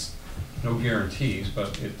 it's no guarantees,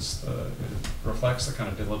 but it reflects the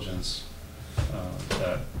kind of diligence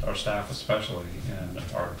that our staff especially and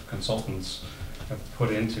our consultants have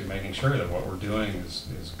put into making sure that what we're doing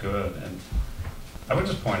is good. And I would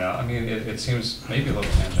just point out, I mean, it seems maybe a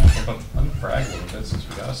little tangential, but let me brag a little bit since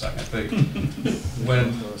we got a second.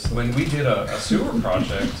 When we did a sewer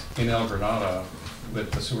project in El Granada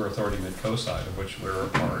with the Sewer Authority Mid-Coast side, of which we're a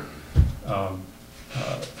part,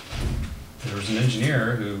 there was an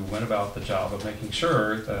engineer who went about the job of making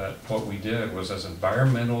sure that what we did was as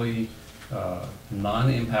environmentally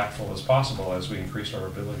non-impactful as possible as we increased our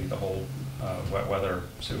ability to hold wet weather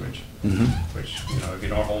sewage, which, you know, if you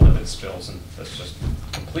don't hold it, it spills, and that's just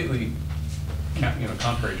completely, you know,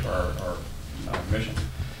 contrary to our mission.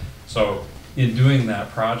 So in doing that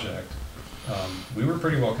project, we were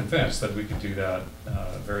pretty well convinced that we could do that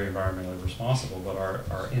very environmentally responsible, but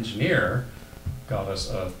our engineer got us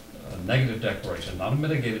a negative declaration, not a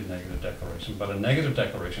mitigated negative declaration, but a negative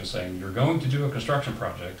declaration saying you're going to do a construction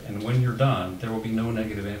project, and when you're done, there will be no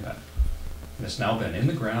negative impact. And it's now been in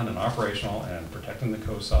the ground and operational and protecting the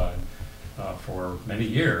coast side for many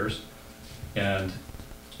years. And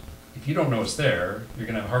if you don't know it's there, you're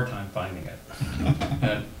going to have a hard time finding it.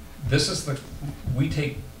 And this is we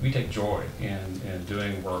take joy in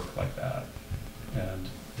doing work like that. And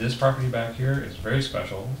this property back here is very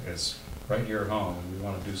special. It's right here at home, and we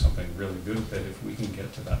want to do something really good with it if we can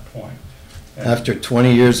get to that point. And After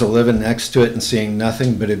 20 years of living next to it and seeing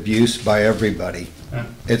nothing but abuse by everybody,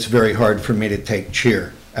 it's very hard for me to take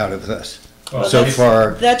cheer out of this. Well, So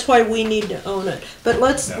far, That's why we need to own it. But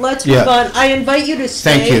let's Yeah. move on. I invite you to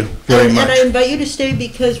stay. Thank you very And much. I invite you to stay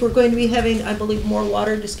because we're going to be having, I believe, more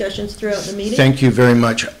water discussions throughout the meeting. thank you very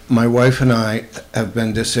much. My wife and I have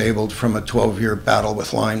been disabled from a 12-year battle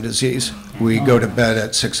with Lyme disease. We go to bed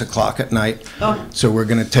at 6 o'clock at night, Oh, so we're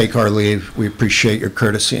going to take our leave. We appreciate your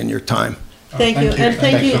courtesy and your time. thank you, and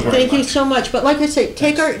Thank you very thank you much. so much. But like I say,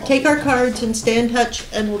 take our cards and stay in touch,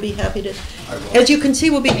 and we'll be happy to, as you can see,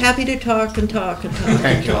 we'll be happy to talk and talk and talk.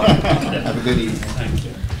 Thank you all. Have a good evening. Thank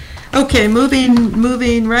you. Okay,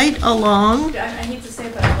 moving right along. I hate to say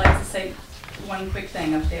it, but I'd like to say one quick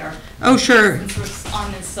thing up there. Oh, sure. Since we're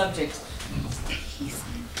on this subject.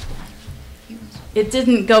 It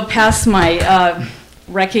didn't go past my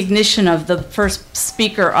recognition of the first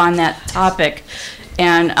speaker on that topic.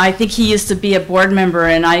 And I think he used to be a board member,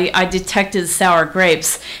 and I detected sour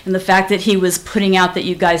grapes. And the fact that he was putting out that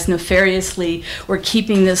you guys nefariously were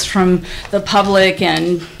keeping this from the public,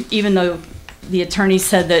 and even though the attorney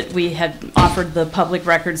said that we had offered the public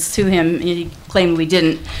records to him, he claimed we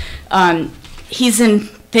didn't. He's in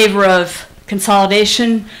favor of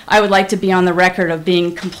consolidation. I would like to be on the record of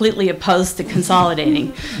being completely opposed to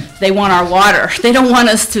consolidating. They want our water. They don't want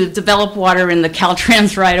us to develop water in the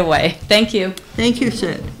Caltrans right away. Thank you. Thank you,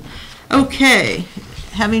 Sid. Okay,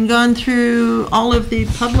 having gone through all of the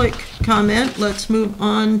public comment, let's move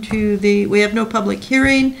on to we have no public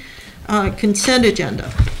hearing, consent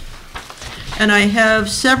agenda. And I have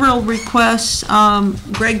several requests.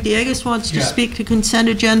 Greg Diegas wants to speak to consent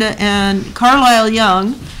agenda, and Carlisle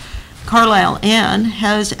Ann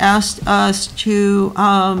has asked us to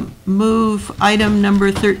move item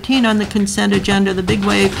number 13 on the consent agenda, the big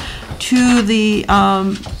wave, to the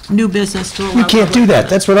new business to allow. We can't do that.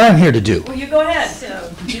 That's what I'm here to do. Well, you go ahead.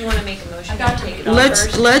 So, do you want to make a motion I got to you. take it off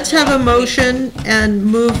first? Let's have a motion and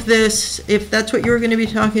move this, if that's what you were going to be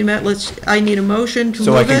talking about, I need a motion to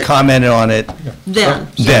So I move can it. comment on it Then.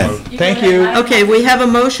 then. Thank you. Okay, we have a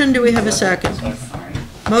motion. Do we have a second?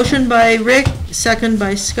 Motion by Rick, second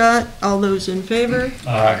by Scott. All those in favor?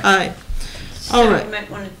 Aye. All So right. we might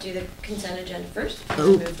want to do the consent agenda first, and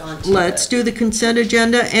Oh, then move on to Let's do the consent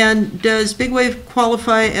agenda. And does Big Wave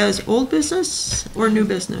qualify as old business or new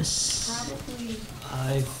business? Probably.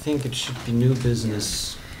 I think it should be new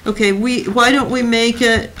business. Okay, why don't we make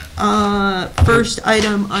it first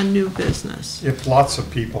item on new business? If lots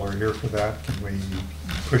of people are here for that, can we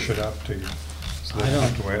push it up to, so they don't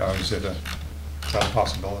have to wait? Or is it a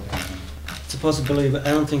possibility? It's a possibility, but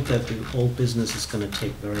I don't think that the old business is going to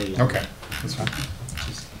take very long. Okay, that's fine.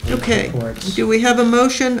 Just Okay, reports. do we have a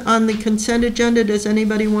motion on the consent agenda? Does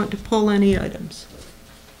anybody want to pull any items?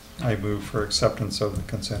 I move for acceptance of the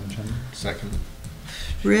consent agenda. Second.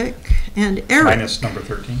 Rick and Eric? Minus number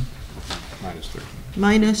 13. Minus 13.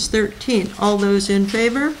 Minus 13. All those in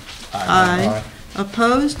favor? Aye.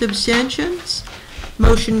 Opposed, abstentions?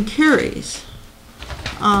 Motion carries.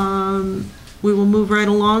 We will move right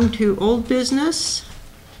along to old business.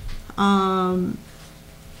 MWSD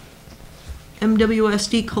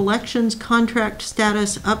collections contract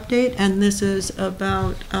status update, and this is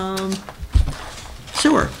about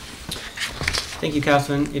sewer. Thank you,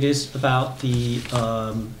 Catherine. It is about the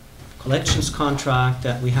collections contract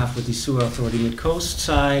that we have with the Sewer Authority Mid-Coast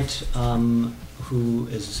side, who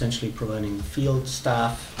is essentially providing field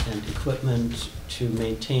staff and equipment to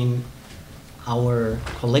maintain our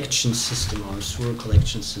collection system, our sewer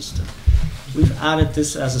collection system. We've added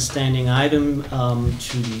this as a standing item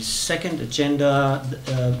to the second agenda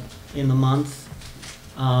in the month.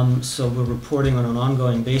 So we're reporting on an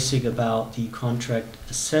ongoing basis about the contract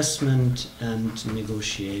assessment and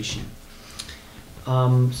negotiation.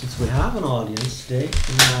 Since we have an audience today,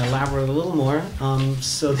 I'm going to elaborate a little more.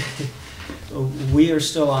 We are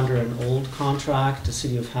still under an old contract. The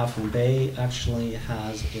City of Half Moon Bay actually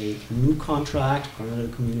has a new contract. Coronado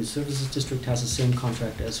Community Services District has the same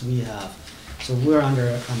contract as we have. So we're under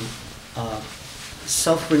a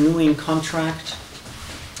self-renewing contract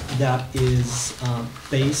that is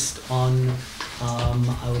based on,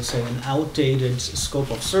 I would say, an outdated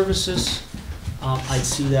scope of services. I'd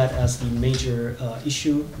see that as the major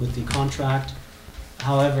issue with the contract.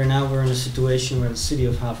 However, now we're in a situation where the City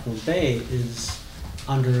of Half Moon Bay is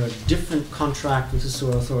under a different contract with the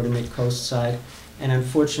Sewer Authority Mid-Coast side, and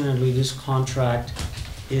unfortunately this contract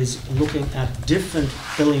is looking at different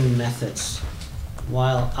billing methods.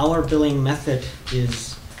 While our billing method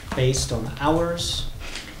is based on hours,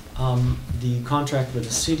 the contract with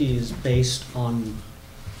the city is based on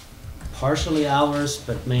partially hours,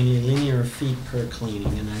 but mainly linear feet per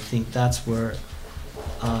cleaning, and I think that's where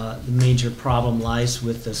the major problem lies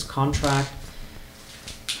with this contract.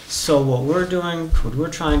 So what we're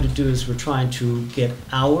trying to do is we're trying to get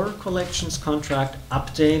our collections contract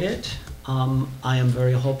updated. I am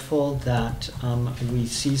very hopeful that we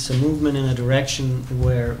see some movement in a direction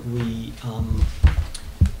where we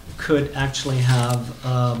could actually have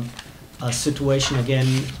a situation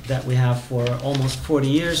again that we have for almost 40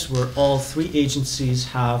 years where all three agencies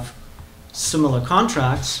have similar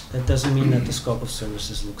contracts. That doesn't mean that the scope of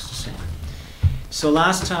services looks the same. So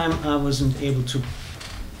last time I wasn't able to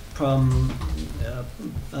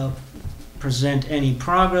present any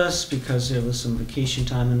progress because there was some vacation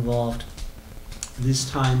time involved. This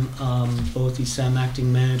time both the SAM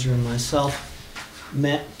acting manager and myself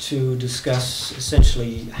met to discuss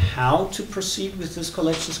essentially how to proceed with this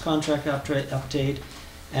collections contract update.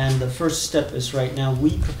 And the first step is right now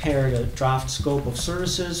we prepared a draft scope of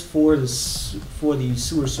services for the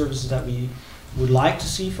sewer services that we would like to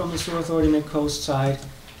see from the Sewer Authority Mid-Coast side.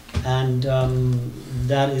 And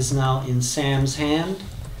that is now in Sam's hands.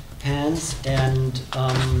 And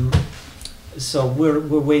so we're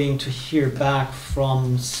waiting to hear back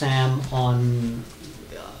from Sam on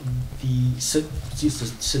the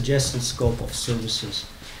suggested scope of services.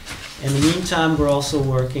 In the meantime, we're also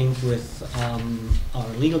working with our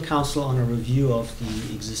legal counsel on a review of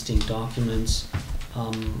the existing documents.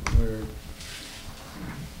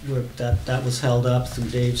 That was held up through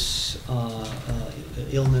Dave's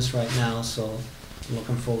illness right now, so I'm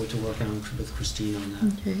looking forward to working with Christine on that.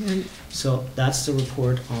 Okay, So that's the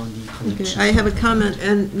report on the collection. okay, I have a comment,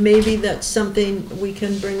 and maybe that's something we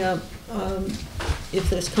can bring up if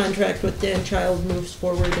this contract with Dan Child moves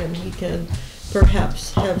forward, and he can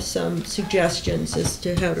perhaps have some suggestions as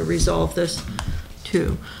to how to resolve this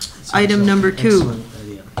too. Item number 2,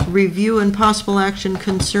 review and possible action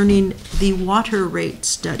concerning the water rate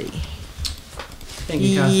study. Thank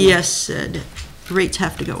you, Catherine. Yes, Sid, rates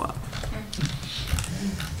have to go up.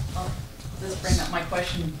 I'll just bring up my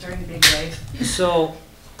question during the big wave. So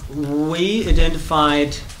we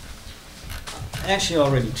identified, actually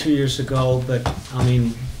already 2 years ago, but I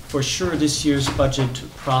mean, for sure this year's budget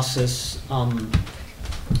process,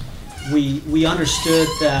 we understood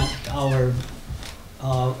that our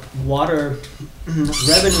water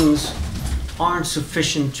revenues aren't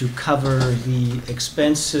sufficient to cover the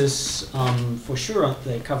expenses. For sure,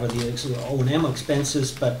 they cover the O&M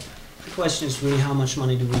expenses, but the question is really how much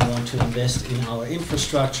money do we want to invest in our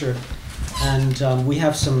infrastructure? And we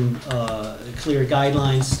have some clear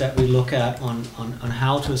guidelines that we look at on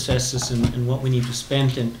how to assess this and what we need to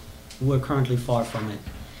spend, and we're currently far from it.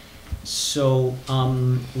 So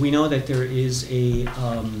we know that there is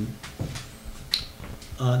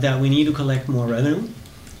that we need to collect more revenue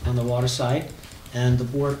on the water side, and the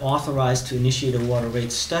board authorized to initiate a water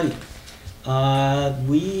rate study.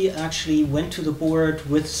 We actually went to the board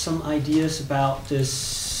with some ideas about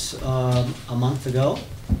this a month ago,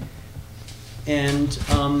 and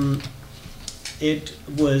it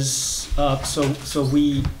was what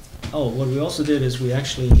we also did is we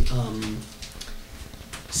actually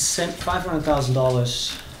sent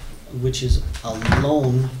 $500,000, which is a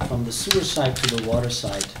loan from the sewer side to the water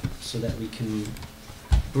side, so that we can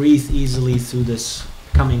breathe easily through this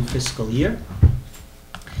coming fiscal year.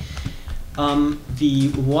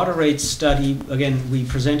 The water rate study, again, we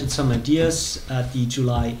presented some ideas at the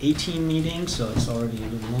July 18 meeting, so it's already a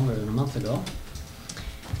little longer than a month ago.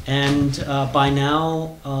 And by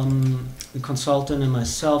now, the consultant and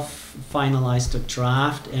myself finalized a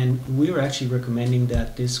draft, and we're actually recommending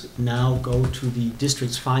that this now go to the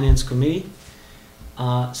district's finance committee,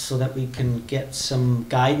 so that we can get some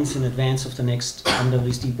guidance in advance of the next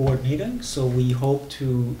MWSD board meeting. So we hope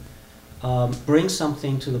to bring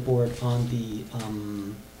something to the board on the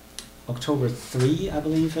October 3, I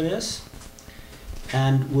believe it is,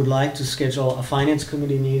 and would like to schedule a finance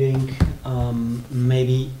committee meeting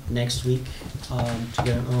maybe next week to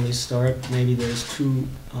get an early start. Maybe there's 2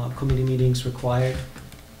 committee meetings required.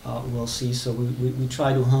 We'll see. So we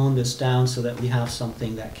try to hone this down so that we have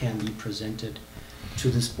something that can be presented to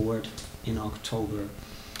this board in October.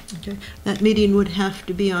 Okay. That meeting would have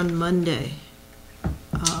to be on Monday.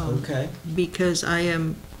 Okay. Because I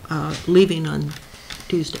am leaving on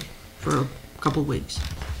Tuesday for a couple weeks.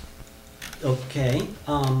 Okay.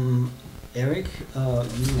 Eric,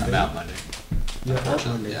 I'm out Monday. You're out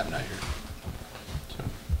Monday. Yeah, I'm not here. So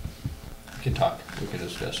we can talk. We can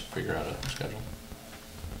discuss, figure out a schedule.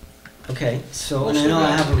 Okay. So, and I know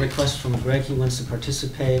I have a request from Greg. He wants to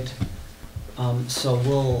participate.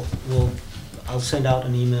 So I'll send out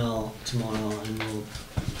an email tomorrow, and we'll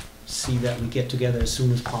see that we get together as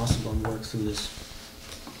soon as possible and work through this.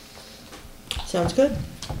 Sounds good.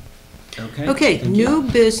 Okay. Okay, new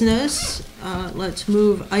business. Let's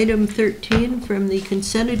move item 13 from the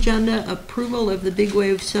consent agenda, approval of the Big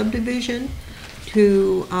Wave subdivision,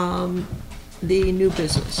 to the new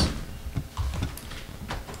business.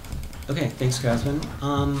 Okay, thanks, Catherine.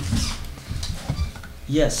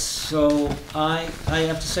 Yes, so I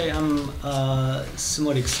have to say I'm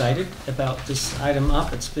somewhat excited about this item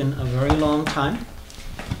up. It's been a very long time.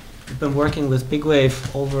 We've been working with Big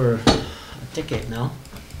Wave over a decade now.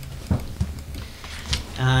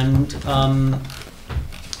 And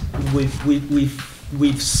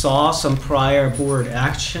we've saw some prior board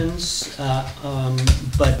actions,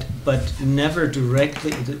 but never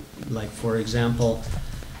directly, like for example,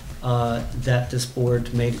 that this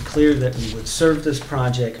board made it clear that we would serve this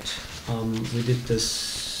project. We did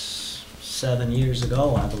this 7 years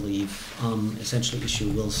ago, I believe. Essentially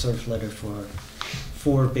issue a will serve letter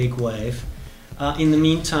for Big Wave. In the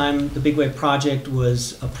meantime, the Big Wave project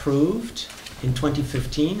was approved in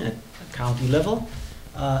 2015 at county level.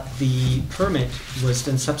 The permit was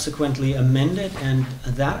then subsequently amended, and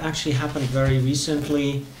that actually happened very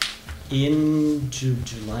recently in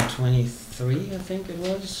July 23, I think it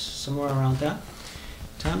was, somewhere around that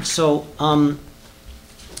time. So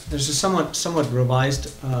there's a somewhat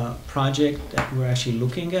revised project that we're actually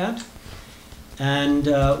looking at, and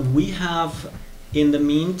we have, in the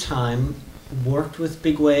meantime, worked with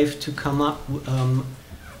Big Wave to come up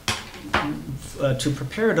to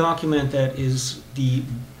prepare a document that is the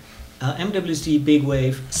MWSD Big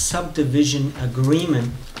Wave subdivision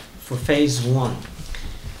agreement for phase 1.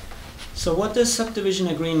 So what this subdivision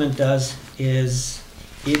agreement does is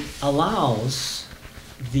it allows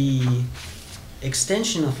the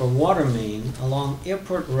extension of a water main along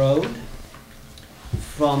Airport Road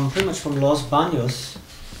pretty much from Los Baños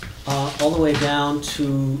all the way down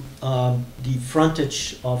to the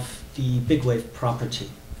frontage of the Big Wave property.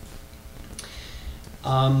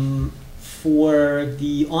 For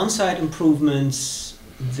the on-site improvements,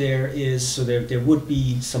 there would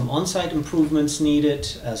be some on-site improvements needed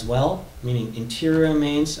as well, meaning interior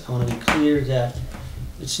mains. I want to be clear that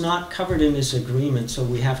it's not covered in this agreement, so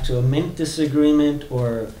we have to amend this agreement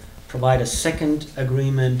or provide a second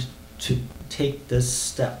agreement to take this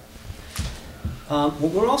step.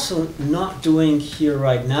 What we're also not doing here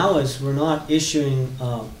right now is we're not issuing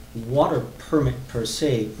a water permit per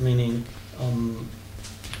se, meaning,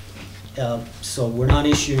 so we're not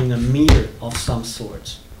issuing a meter of some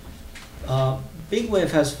sort. Big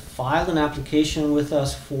Wave has filed an application with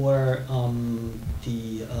us for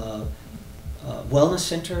the Wellness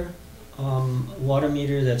Center water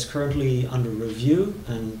meter that's currently under review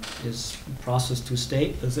and is processed through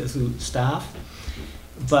staff.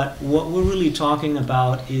 But what we're really talking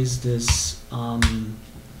about is this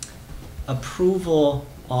approval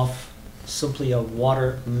of simply a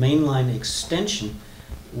water mainline extension.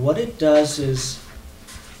 What it does is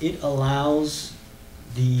it allows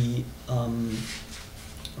the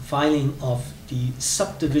filing of the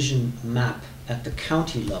subdivision map at the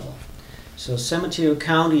county level. So San Mateo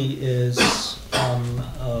County is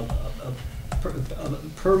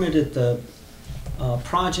permitted the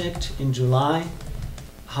project in July,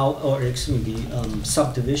 the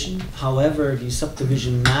subdivision. However, the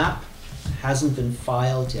subdivision map hasn't been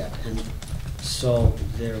filed yet, and so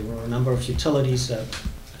there were a number of utilities that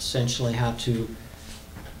essentially had to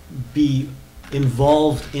be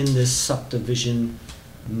involved in this subdivision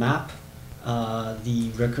map.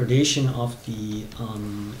 The recordation of the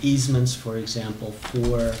easements, for example,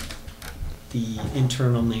 for the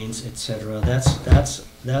internal mains, etc.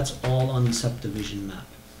 That's all on the subdivision map.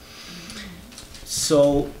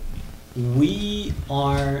 So we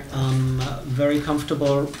are very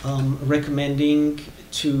comfortable recommending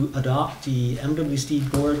to adopt the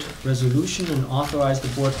MWSD board resolution and authorize the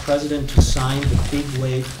board president to sign the Big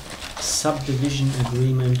Wave subdivision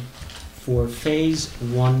agreement for phase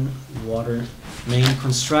 1 water main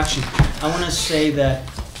construction. I want to say that,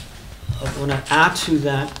 I want to add to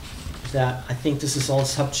that, that I think this is all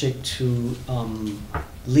subject to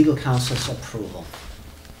legal counsel's approval.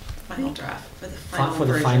 Final draft, for the For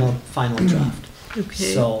the final draft.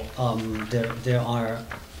 Okay. So there are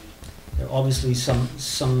obviously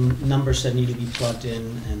some numbers that need to be plugged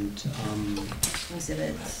in, and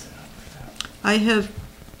exhibits. I have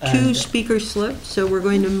two speaker slips, so we're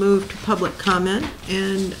going to move to public comment.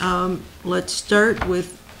 And let's start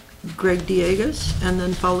with Greg Diegas, and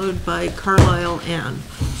then followed by Carlisle Ann.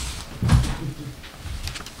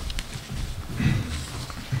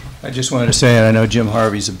 I just wanted to say, and I know Jim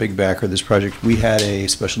Harvey's a big backer of this project, we had a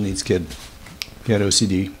special needs kid. He had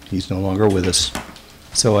OCD. He's no longer with us.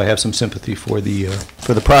 So I have some sympathy for the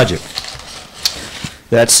project.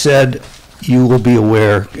 That said, you will be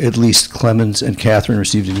aware, at least Clemens and Catherine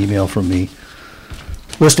received an email from me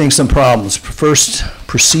listing some problems. First,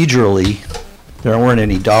 procedurally, there weren't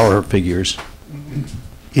any dollar figures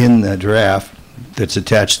in the draft that's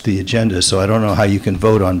attached to the agenda, so I don't know how you can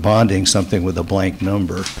vote on bonding something with a blank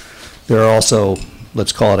number. There are also,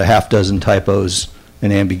 let's call it a half dozen typos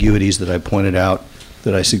and ambiguities that I pointed out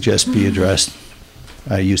that I suggest be addressed.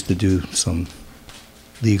 I used to do some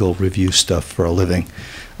legal review stuff for a living.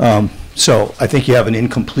 So I think you have an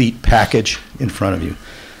incomplete package in front of you.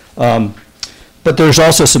 But there's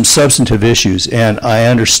also some substantive issues, and I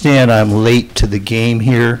understand I'm late to the game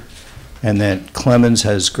here, and that Clemens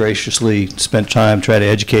has graciously spent time trying to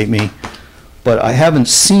educate me, but I haven't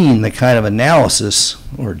seen the kind of analysis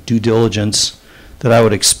or due diligence that I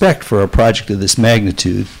would expect for a project of this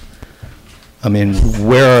magnitude. I mean,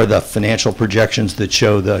 where are the financial projections that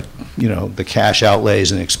show the, the cash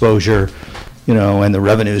outlays and exposure, and the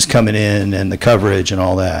revenues coming in and the coverage and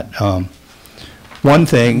all that? One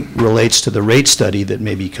thing relates to the rate study that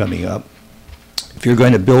may be coming up. If you're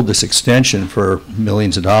going to build this extension for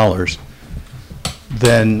millions of dollars,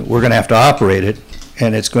 then we're going to have to operate it,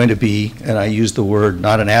 and it's going to be, and I use the word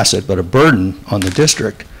not an asset, but a burden on the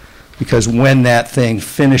district, because when that thing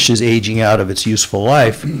finishes aging out of its useful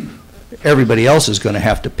life, everybody else is going to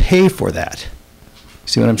have to pay for that.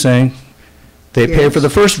 See what I'm saying? They pay for the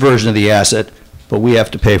first version of the asset, but we have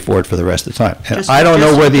to pay for it for the rest of the time. And I don't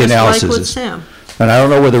know where the analysis like with is. Sam. And I don't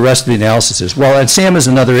know where the rest of the analysis is. Well, and Sam is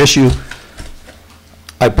another issue.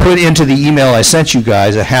 I put into the email I sent you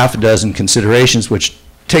guys a half a dozen considerations, which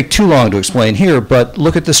take too long to explain here, but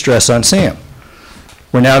look at the stress on Sam.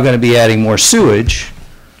 We're now going to be adding more sewage.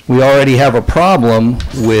 We already have a problem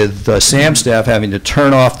with SAM staff having to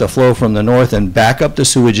turn off the flow from the north and back up the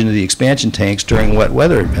sewage into the expansion tanks during wet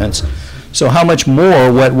weather events. So how much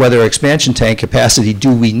more wet weather expansion tank capacity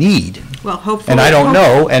do we need? Well, hopefully. And I don't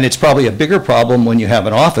know, and it's probably a bigger problem when you have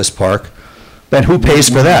an office park, then who pays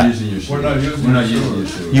for that? We're not using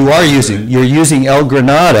your sewage. You're using El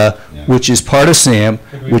Granada, which is part of SAM,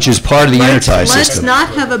 which is part of the Intertie system. Let's not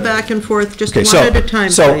have a back and forth, just Okay, one at a time,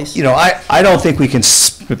 please. So, I don't think we can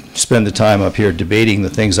spend the time up here debating the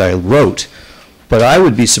things I wrote, but I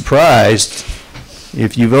would be surprised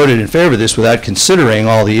if you voted in favor of this without considering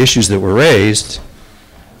all the issues that were raised,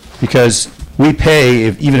 because we pay,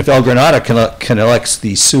 even if El Granada collects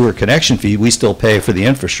the sewer connection fee, we still pay for the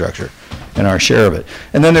infrastructure and our share of it.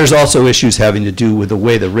 And then there's also issues having to do with the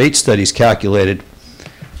way the rate study's calculated.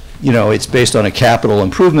 You know, it's based on a capital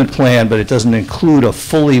improvement plan, but it doesn't include a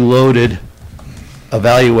fully loaded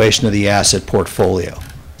evaluation of the asset portfolio.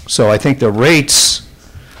 So I think the rates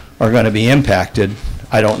are going to be impacted.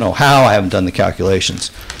 I don't know how, I haven't done the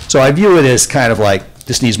calculations. So I view it as kind of like,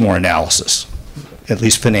 this needs more analysis, at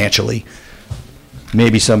least financially.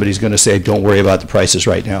 Maybe somebody's going to say, don't worry about the prices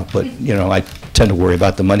right now, but you know, I tend to worry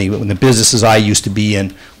about the money. When the businesses I used to be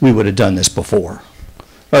in, we would have done this before.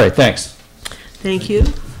 All right, thanks. Thank you.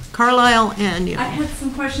 Carlisle and I had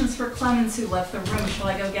some questions for Clemens who left the room. Shall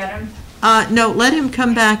I go get him? no, let him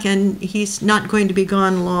come back, and he's not going to be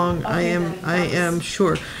gone long. Okay, I am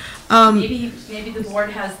sure. Maybe the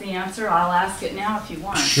board has the answer. I'll ask it now if you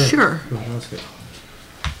want. Sure.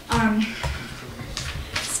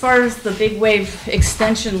 As far as the big wave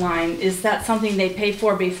extension line, is that something they pay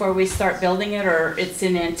for before we start building it, or it's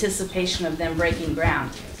in anticipation of them breaking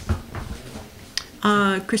ground?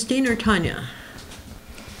 Christine or Tanya?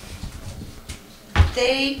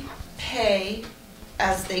 They pay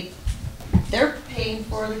as they're paying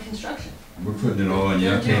for the construction. We're putting it all on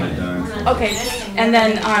your account down. Okay, and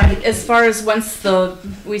then as far as once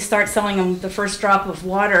we start selling them the first drop of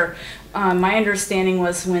water, my understanding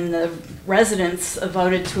was when the residents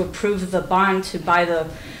voted to approve the bond to buy the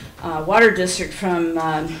water district from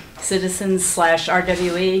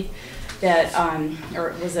Citizens/RWE, that,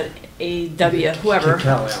 or was it AW, whoever?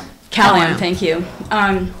 Caliam, thank you.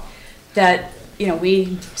 That, you know,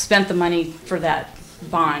 we spent the money for that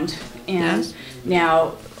bond, and yes.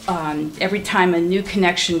 Now every time a new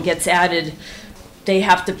connection gets added, they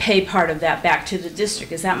have to pay part of that back to the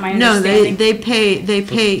district. Is that my understanding? No, they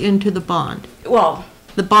pay into the bond. Well,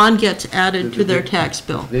 the bond gets added to their tax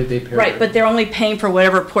bill. They pay right, but they're only paying for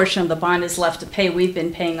whatever portion of the bond is left to pay. We've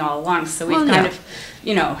been paying all along, so we've kind of,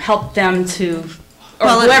 you know, helped them to, or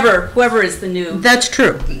whoever is the new. That's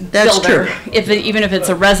true. That's builder, true. Even if it's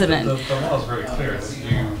a resident. The law is very clear that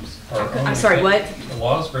you are only. I'm sorry, what? The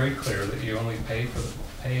law is very clear that you only pay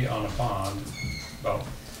on a bond. Well,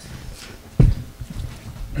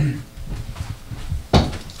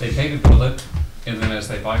 they pay to build it, and then as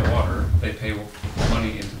they buy water, they pay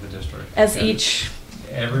money into the district. As and each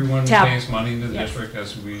everyone tap. pays money into the Yes. district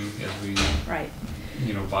as we right.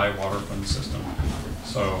 You know, buy water from the system.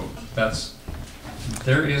 So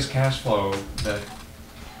there is cash flow that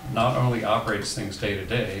not only operates things day to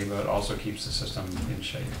day, but also keeps the system in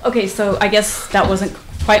shape. Okay, so I guess that wasn't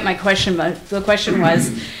quite my question, but the question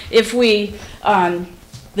was, if we,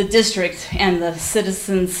 the district and the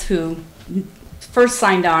citizens who first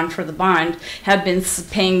signed on for the bond have been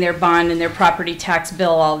paying their bond and their property tax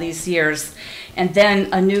bill all these years, and then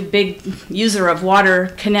a new big user of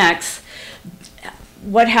water connects,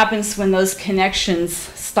 what happens when those connections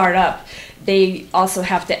start up? They also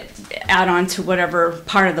have to add on to whatever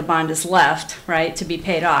part of the bond is left, right, to be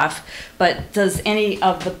paid off. But does any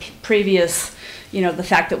of the previous, you know, the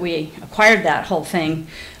fact that we acquired that whole thing,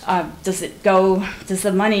 does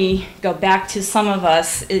the money go back to some of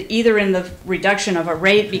us, either in the reduction of a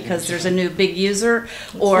rate because there's a new big user,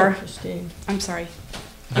 or, I'm sorry.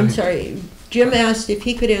 Jim asked if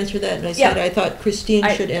he could answer that, and I said I thought Christine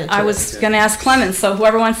should answer. I was going to ask Clemens, so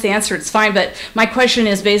whoever wants to answer, it's fine. But my question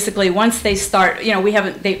is basically, once they start, you know,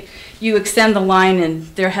 you extend the line and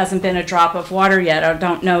there hasn't been a drop of water yet. I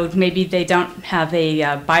don't know, maybe they don't have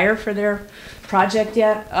a buyer for their project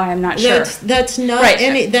yet. I'm not sure. That's not right.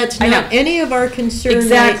 any of our concern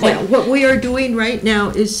exactly. right now. What we are doing right now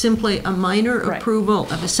is simply a minor approval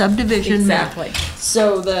of a subdivision map.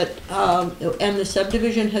 So that, and the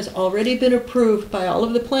subdivision has already been approved by all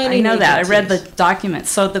of the planning I know agencies. that. I read the documents.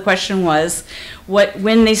 So the question was,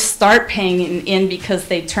 when they start paying in because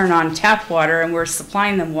they turn on tap water and we're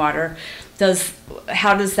supplying them water,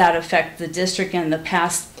 how does that affect the district and the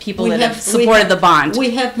past people that have supported the bond?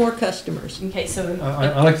 We have more customers. Okay, so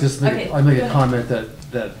I like this. I make a comment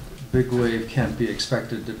that Big Wave can't be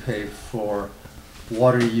expected to pay for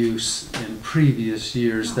water use in previous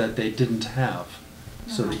years that they didn't have.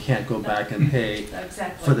 So they can't go back and pay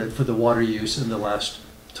for the water use in the last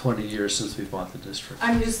 20 years since we bought the district.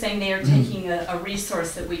 I'm just saying they are taking a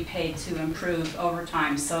resource that we paid to improve over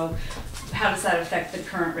time. So how does that affect the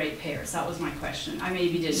current ratepayers? That was my question. I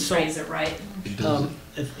maybe didn't phrase it right.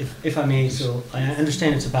 If I may, so I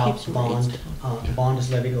understand it's about bond. Bond is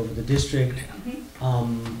levied over the district.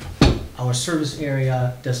 our service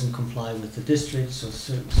area doesn't comply with the district,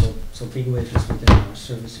 so Big Wave is within our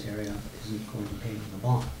service area, isn't going to pay the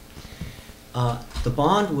bond. The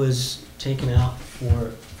bond was taken out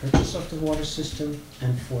for purchase of the water system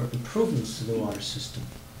and for improvements to the water system.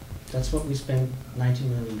 That's what we spent $19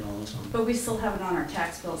 million on. But we still have it on our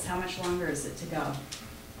tax bills. How much longer is it to go?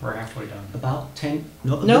 We're halfway done. About 10,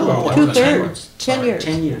 No, more. 2/3, 10 Sorry. years.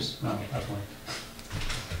 10 years. No, definitely.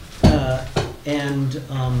 And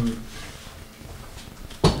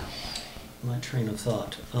my train of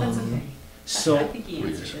thought. That's okay. I So think he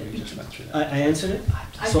answered We it. just went through that. I answered it?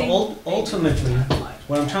 I So think- ultimately,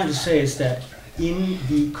 what I'm trying to say is that in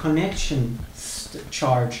the connection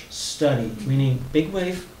charge study, meaning Big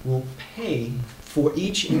Wave will pay for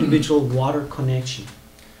each individual water connection,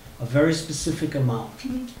 a very specific amount.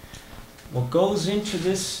 What goes into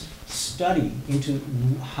this study, into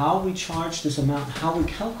how we charge this amount, how we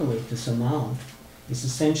calculate this amount, is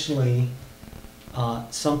essentially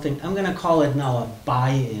something, I'm gonna call it now a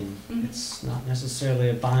buy-in. Mhm. It's not necessarily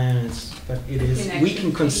a buy-in, but it is, we Connection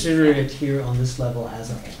can fee. consider it here on this level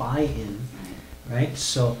as a buy-in, right?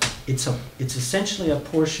 So it's essentially a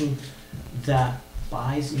portion that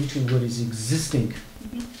buys into what is existing,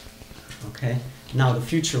 Mhm. okay? Now, the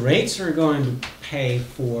future rates are going to pay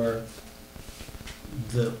for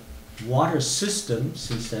the water system,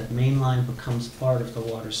 since that main line becomes part of the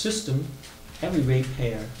water system. Every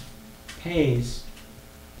ratepayer pays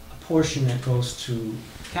a portion that goes to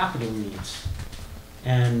capital needs.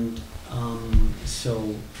 And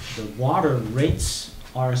so the water rates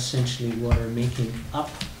are essentially what are making up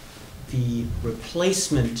the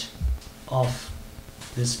replacement of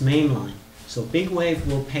this main line. So Big Wave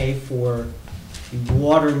will pay for the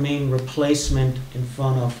water main replacement in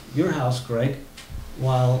front of your house, Greg,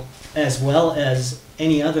 while, as well as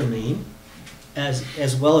any other main,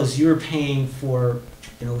 as well as you're paying for,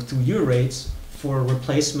 through your rates, for a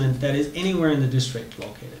replacement that is anywhere in the district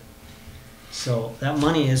located. So that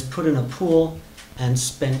money is put in a pool and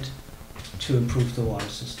spent to improve the water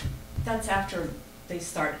system. That's after they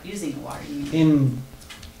start using the water, you mean? In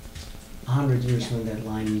 100 years when that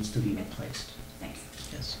line needs to be replaced. Thanks.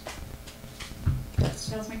 Yes.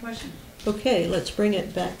 That was my question. Okay, let's bring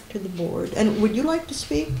it back to the board. And would you like to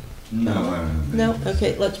speak? No, I don't No?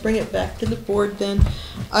 Okay, let's bring it back to the board then.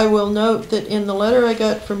 I will note that in the letter I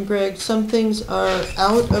got from Greg, some things are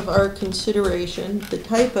out of our consideration. The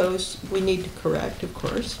typos we need to correct, of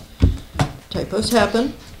course. Typos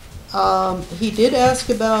happen. He did ask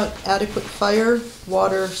about adequate fire,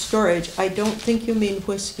 water, storage. I don't think you mean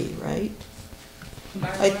whiskey, right?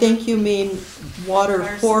 I think you mean water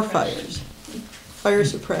Fire for suppression. fires. Fire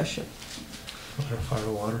suppression. Fire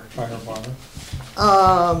water.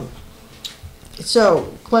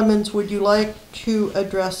 So, Clemens, would you like to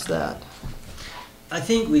address that? I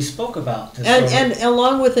think we spoke about this. And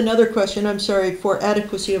along with another question, I'm sorry, for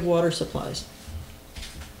adequacy of water supplies.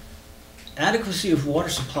 Adequacy of water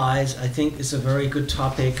supplies, I think, is a very good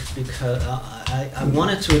topic because I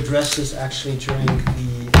wanted to address this actually during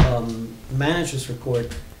the manager's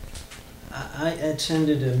report. I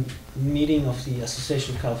attended a meeting of the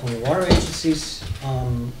Association of California Water Agencies,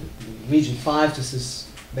 Region 5, this is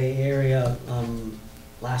Bay Area,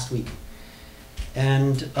 last week.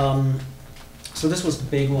 And so this was the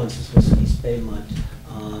big ones. This was East Bay Mud,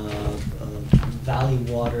 Valley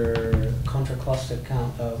Water, Contra Costa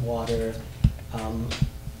Water,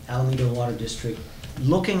 Alameda Water District,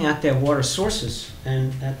 looking at their water sources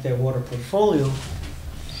and at their water portfolio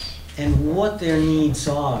and what their needs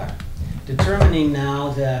are. Determining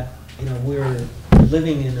now that we're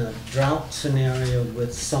living in a drought scenario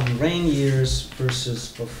with some rain years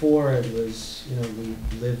versus before it was, we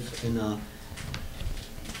live in a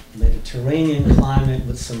Mediterranean climate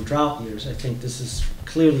with some drought years. I think this is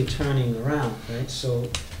clearly turning around, right? So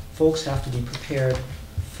folks have to be prepared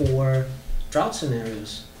for drought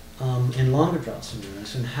scenarios and longer drought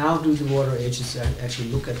scenarios. And how do the water agencies actually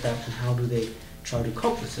look at that and how do they try to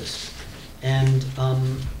cope with this? And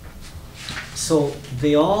so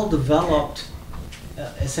they all developed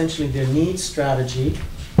essentially their needs strategy,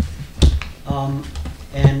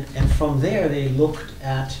 and from there they looked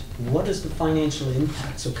at what is the financial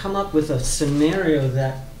impact. So come up with a scenario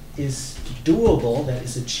that is doable, that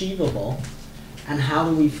is achievable, and how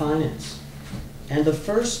do we finance? And the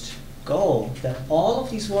first goal that all of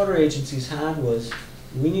these water agencies had was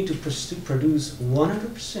we need to produce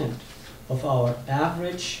 100% of our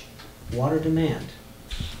average water demand.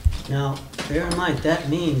 Now, bear in mind, that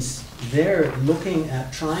means they're looking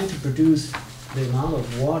at trying to produce the amount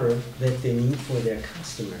of water that they need for their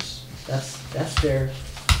customers. That's their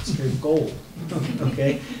goal,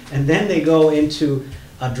 okay? And then they go into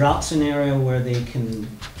a drought scenario where they can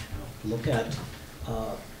look at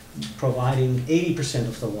providing 80%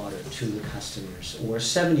 of the water to the customers, or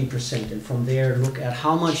 70%, and from there look at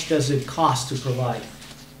how much does it cost to provide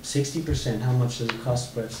 60%, how much does it cost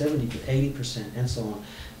to provide 70 to 80%, and so on.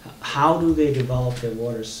 How do they develop their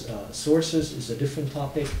water sources is a different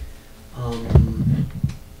topic.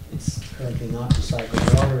 It's currently not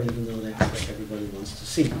recycled water, even though that's what everybody wants to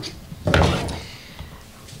see.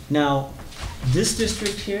 Now, this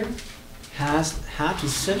district here has had to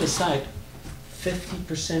set aside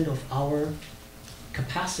 50% of our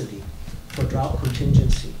capacity for drought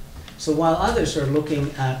contingency. So while others are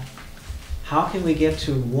looking at how can we get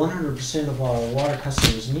to 100% of our water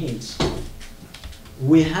customers' needs,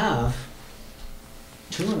 we have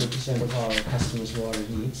 200% of our customers' water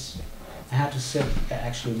needs. I had to set,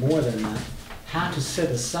 actually more than that, had to set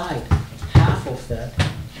aside half of that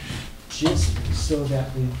just so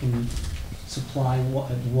that we can supply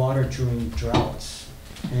water during droughts.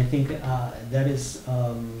 And I think that is,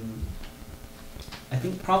 I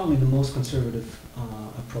think, probably the most conservative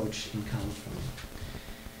approach in California.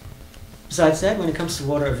 Besides that, when it comes to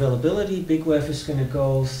water availability, Big Wave is going to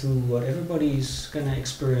go through what everybody's going to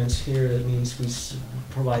experience here. That means we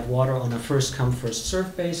provide water on a first-come,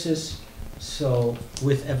 first-served basis. So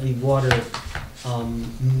with every water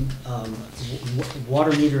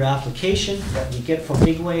meter application that we get from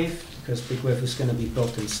Big Wave, because Big Wave is going to be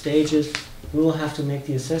built in stages, we will have to make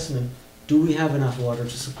the assessment, do we have enough water to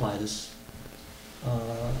supply this,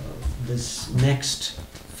 this next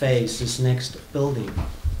phase, this next building,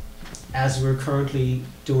 as we're currently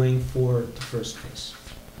doing for the first phase.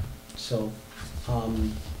 So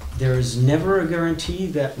there is never a guarantee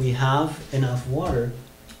that we have enough water,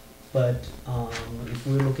 but if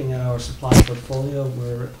we're looking at our supply portfolio,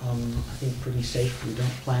 we're, I think, pretty safe. We don't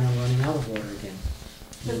plan on running out of water again.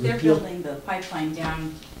 But they're building the pipeline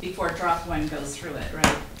down before drop one goes through it,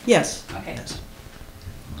 right? Yes. Okay. Yes.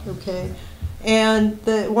 Okay. And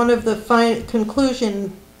one of the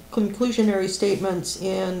conclusionary statements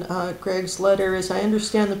in Greg's letter is, I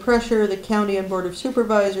understand the pressure the county and board of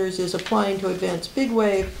supervisors is applying to advance Big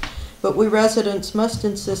Wave, but we residents must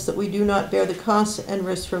insist that we do not bear the costs and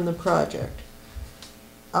risks from the project.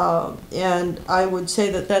 And I would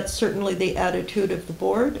say that that's certainly the attitude of the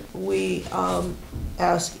board. We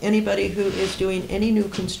ask anybody who is doing any new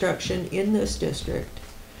construction in this district,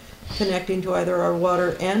 connecting to either our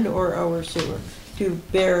water and or our sewer, to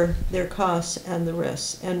bear their costs and the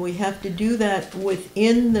risks. And we have to do that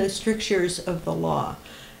within the strictures of the law.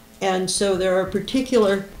 And so there are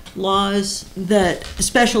particular laws that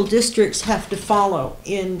special districts have to follow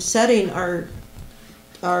in setting our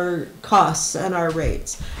costs and our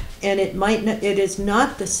rates. And it is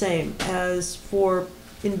not the same as for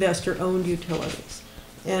investor-owned utilities.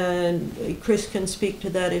 And Chris can speak to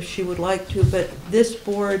that if she would like to, but this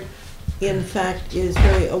board, in fact, is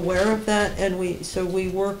very aware of that, and we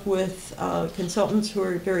work with consultants who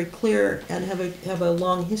are very clear and have a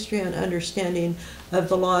long history and understanding of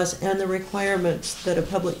the laws and the requirements that a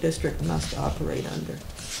public district must operate under.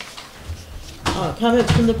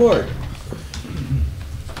 Comments from the board?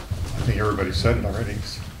 I think everybody said it already.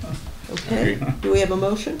 Okay. Do we have a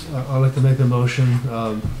motion? I'd like to make the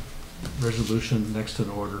motion, resolution next to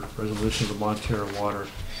an order, resolution of the Montara Water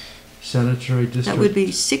Sanitary District. That would be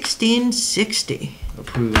 1660.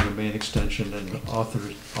 Approving the main extension and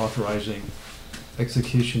authorizing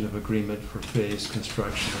execution of agreement for phase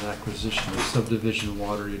construction and acquisition of subdivision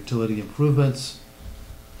water utility improvements.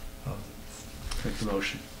 Make the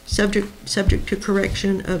motion. Subject to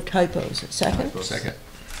correction of typos. Second? Second.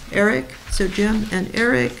 Eric, so Jim and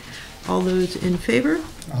Eric, all those in favor?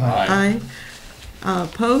 Aye.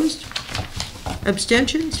 Opposed?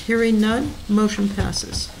 Abstentions? Hearing none, motion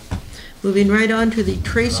passes. Moving right on to the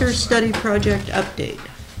tracer study project update.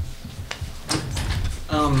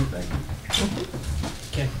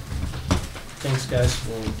 Okay. Thanks, guys.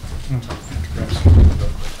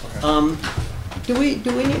 Do we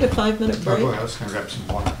need a 5-minute break? Go ahead, I was gonna grab some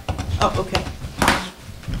water. Oh, okay.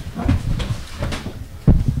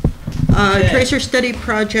 Tracer study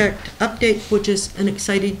project update, which is an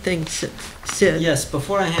exciting thing, Sid. Yes,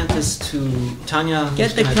 before I hand this to Tanya, who's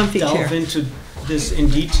Get the going to comfy delve chair. into this in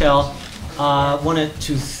detail, wanted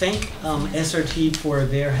to thank SRT for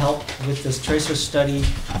their help with this tracer study.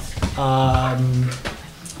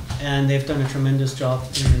 And they've done a tremendous job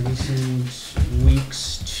in the recent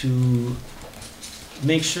weeks to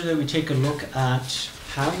make sure that we take a look at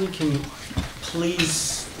how we can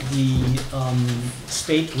please the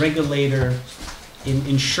state regulator in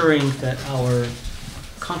ensuring that our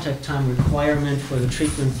contact time requirement for the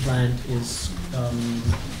treatment plant is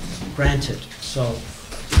granted. So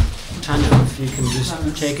Tanya, if you can just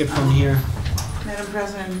take it from here. Madam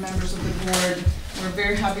President, members of the board, we're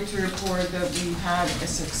very happy to report that we had a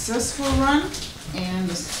successful run, and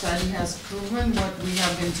the study has proven what we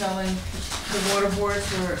have been telling the water board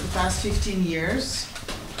for the past 15 years.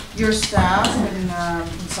 Your staff and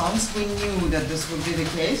consultants, we knew that this would be the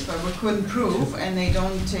case, but we couldn't prove, and they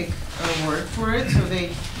don't take our word for it,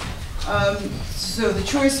 so the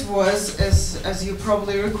choice was, as you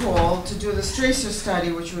probably recall, to do this tracer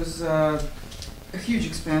study, which was a huge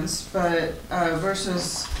expense, but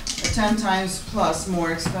versus a 10 times plus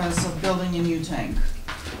more expense of building a new tank,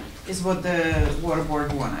 is what the water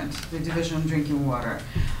board wanted, the Division of Drinking Water.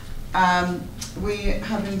 We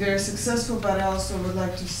have been very successful, but I also would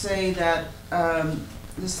like to say that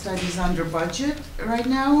the study is under budget right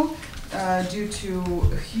now due to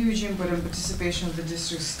a huge input and participation of the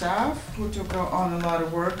district staff, who took on a lot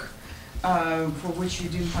of work for which you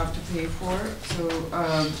didn't have to pay for,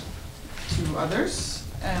 to others.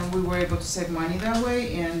 And we were able to save money that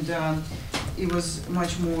way, and it was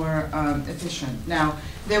much more efficient. Now,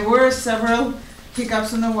 there were several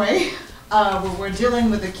hiccups on the way. We're dealing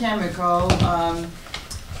with a chemical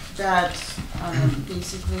that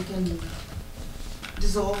basically can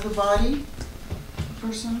dissolve the body,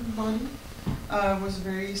 person's body. Was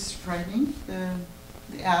very frightening,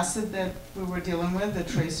 the acid that we were dealing with, the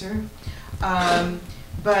tracer.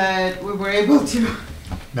 But we were able to...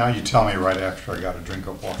 Now you tell me right after I got a drink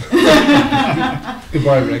of water.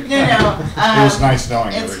 Goodbye, Rick. It was nice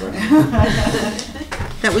knowing everybody.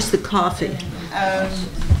 That was the coffee.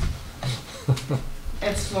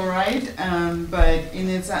 It's fluoride, but in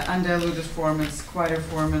its undiluted form, it's quite a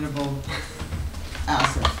formidable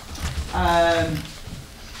acid.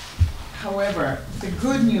 However, the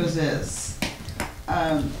good news is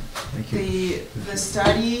the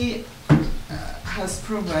study has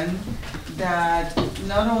proven that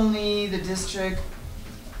not only the district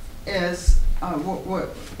is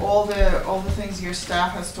all the things your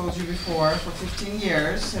staff has told you before for 15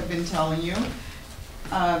 years have been telling you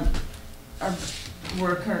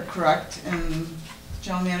were correct, and the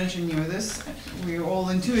general manager knew this. We all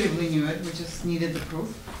intuitively knew it. We just needed the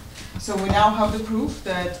proof. So we now have the proof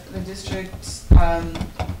that the district's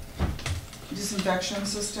disinfection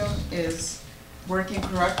system is working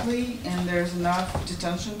correctly, and there's enough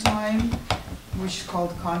detention time, which is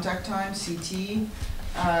called contact time, CT,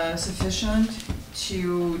 sufficient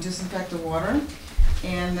to disinfect the water,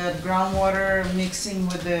 and that groundwater mixing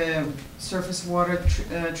with the surface water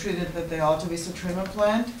treated at the Alta Vista treatment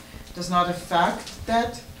plant does not affect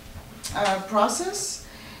that process.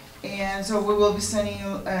 And so we will be sending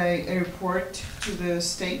a report to the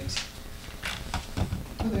state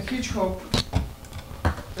with a huge hope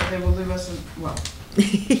that they will leave us, well.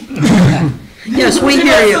 Yes, we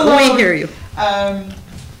hear you, we hear you.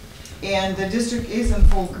 And the district is in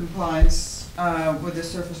full compliance with the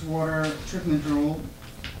surface water treatment rule.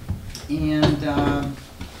 And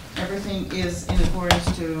everything is in accordance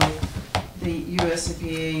to the US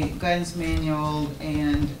EPA guidance manual,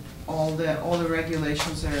 and all the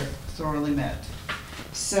regulations are thoroughly met.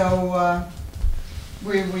 So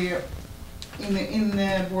we in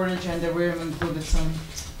the board agenda we have included some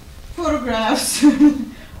photographs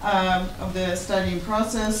of the studying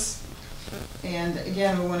process. And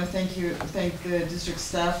again, we want to thank the district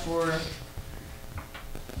staff for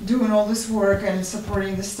doing all this work and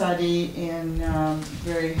supporting the study, and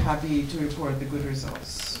very happy to report the good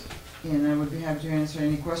results. And I would be happy to answer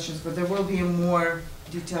any questions, but there will be a more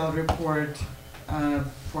detailed report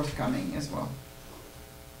forthcoming as well.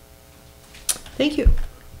 Thank you.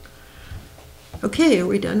 Okay, are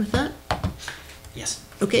we done with that? Yes.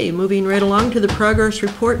 Okay, moving right along to the progress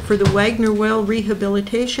report for the Wagner Well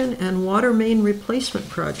Rehabilitation and Water Main Replacement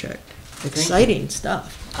Project. Exciting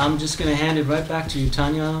stuff. I'm just going to hand it right back to you,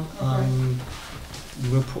 Tanya.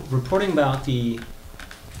 Reporting about the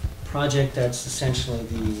project that's essentially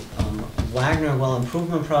the Wagner Well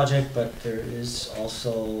Improvement Project, but there is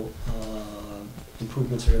also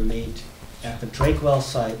improvements that are made at the Drake Well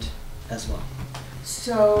site as well.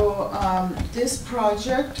 So this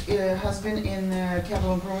project has been in the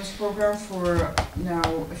capital improvements program for now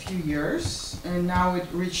a few years, and now it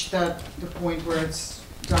reached the point where it's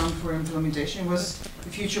done for implementation. It was a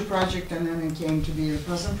future project, and then it came to be the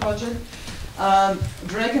present project.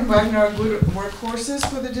 Drake and Wagner are good workhorses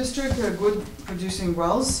for the district. They're good producing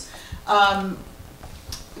wells.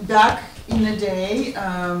 Back in the day,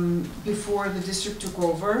 before the district took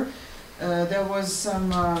over, there was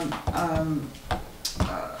some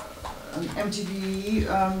MTBE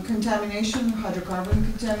contamination, hydrocarbon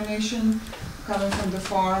contamination coming from the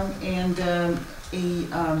farm, and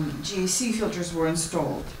GAC filters were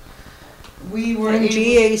installed. we were And able.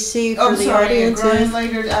 GAC for Oh, the sorry, audience is?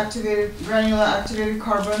 granular activated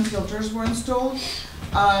carbon filters were installed,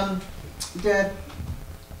 that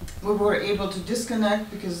we were able to disconnect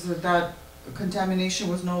because that contamination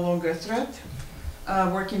was no longer a threat.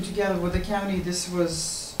 Working together with the county, this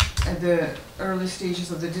was at the early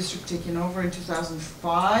stages of the district taking over in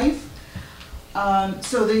 2005.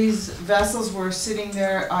 So these vessels were sitting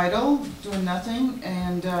there idle, doing nothing,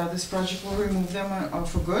 and this project will remove them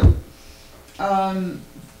for good.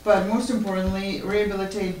 But most importantly,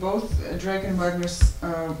 rehabilitate both Drake and Wagner's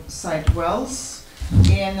site wells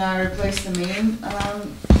and replace the main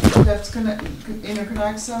that's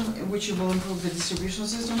interconnects them, which will improve the distribution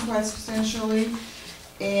system quite substantially.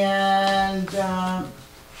 And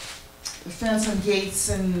fence and gates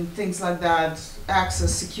and things like that,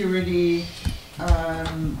 access, security,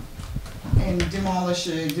 and demolish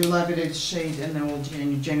a dilapidated shade and an old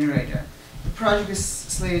generator. The project is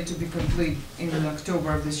slated to be complete in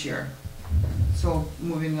October of this year, so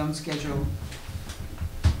moving on schedule.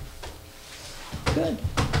 Good.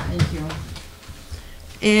 Thank you.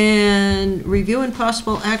 And review and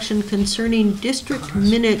possible action concerning district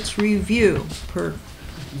minutes review per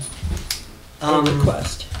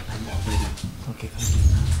request. Okay,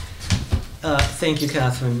 thank you,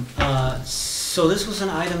 Catherine. So this was an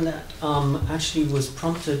item that actually was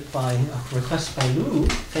prompted by a request by Lou.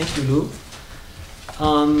 Thank you, Lou.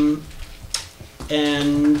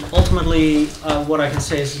 And ultimately, what I can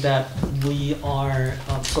say is that we are,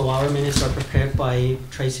 so our minutes are prepared by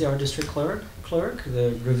Tracy, our district clerk,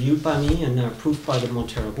 they're reviewed by me and approved by the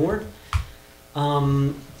Montara board.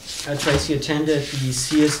 Tracy attended the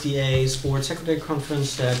CSDA's board secretary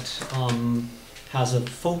conference that has a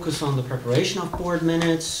focus on the preparation of board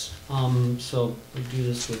minutes. So we do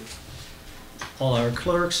this with all our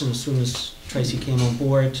clerks, and as soon as Tracy came on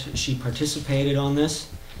board, she participated on this,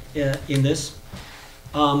 in this.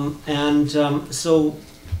 So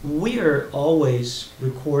we are always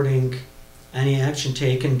recording any action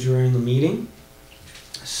taken during the meeting.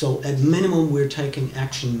 So at minimum, we're taking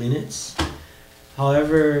action minutes.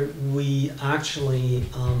 However, we actually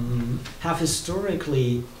have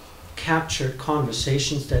historically captured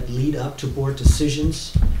conversations that lead up to board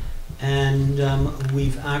decisions, and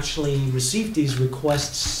we've actually received these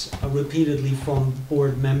requests repeatedly from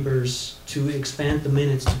board members to expand the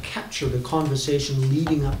minutes to capture the conversation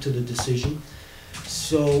leading up to the decision.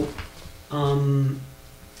 So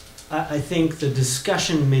I think the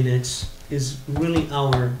discussion minutes is really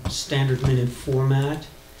our standard minute format.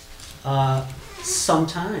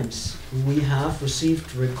 Sometimes we have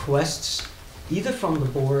received requests either from the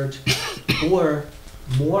board or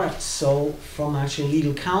more so from actually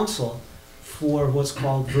legal counsel for what's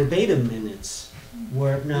called verbatim minutes,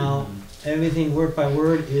 where now everything word by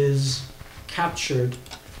word is captured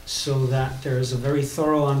so that there is a very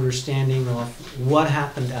thorough understanding of what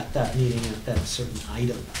happened at that meeting at that certain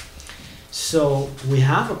item. So we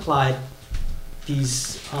have applied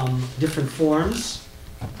these different forms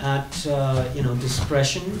at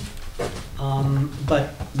discretion, but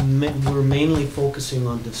we're mainly focusing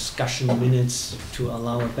on discussion minutes to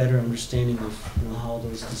allow a better understanding of how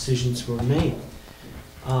those decisions were made.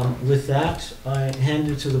 With that, I hand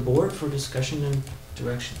it to the board for discussion and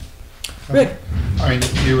direction. Rick? I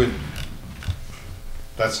mean,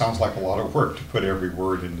 that sounds like a lot of work to put every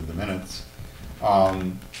word into the minutes.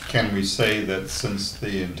 Can we say that since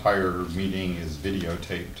the entire meeting is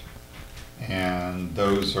videotaped and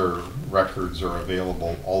those records are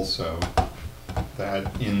available also,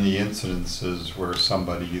 that in the incidences where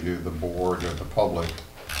somebody, either the board or the public,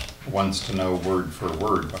 wants to know word for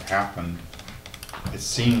word what happened, it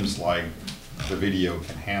seems like the video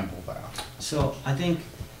can handle that. So I think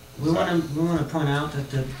we want to point out that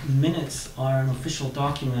the minutes are an official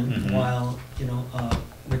document, while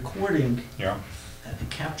recording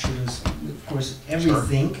captures, of course,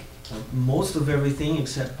 everything, or most of everything,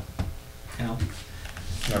 except Yeah,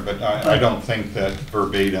 but I don't think that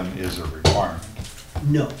verbatim is a requirement.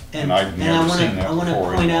 No, and I've never seen that before. I want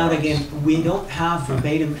to point out again, we don't have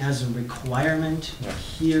verbatim as a requirement. Yeah.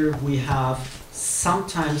 Here we have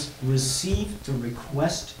sometimes received the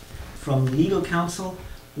request from legal counsel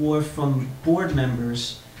or from board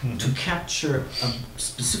members to capture a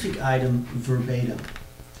specific item verbatim.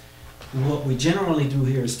 What we generally do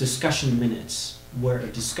here is discussion minutes, where a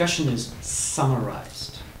discussion is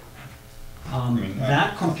summarized.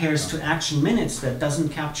 That compares to action minutes that doesn't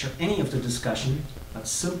capture any of the discussion, but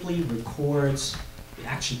simply records the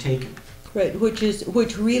action taken. Right,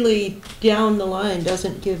 which really down the line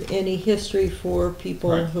doesn't give any history for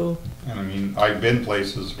people who. And I mean, I've been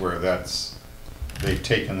places where they've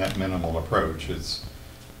taken that minimal approach. It's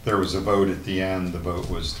there was a vote at the end, the vote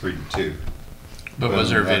was 3-2. But was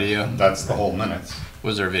there video? That's the whole minutes.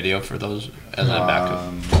 Was there video for those as a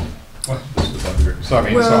backup? So I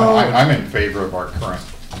mean, so I'm in favor of our current.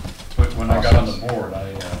 But when I got on the board,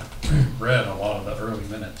 I read a lot of the early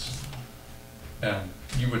minutes, and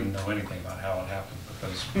you wouldn't know anything about how it happened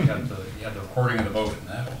because you had the recording of the vote, and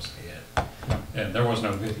that was it. And there was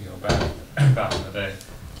no video back in the day.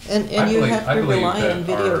 And you have to rely on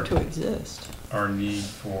video to exist. Our need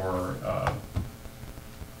for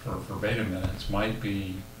verbatim minutes might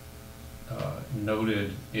be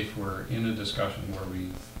noted if we're in a discussion where we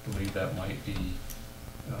believe that might be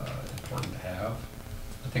important to have.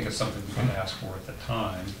 I think it's something we can ask for at the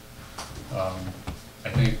time. I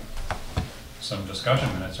think some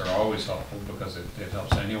discussion minutes are always helpful because it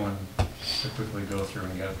helps anyone to quickly go through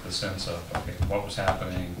and get the sense of, okay, what was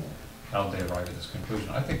happening, how did they arrive at this conclusion.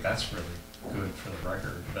 I think that's really good for the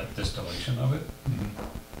record, that distillation of it.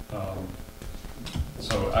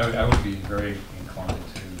 So I would be very inclined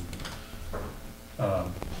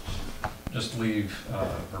to just leave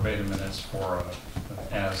verbatim minutes for an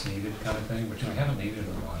as-needed kind of thing, which we haven't needed in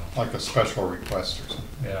a while. Like a special request or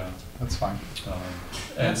something. Yeah. That's fine.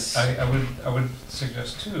 And I would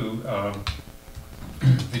suggest too,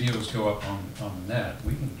 videos go up on the net.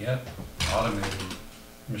 We can get automated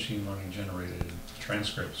machine learning generated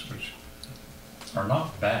transcripts, which are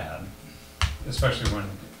not bad, especially when,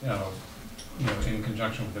 in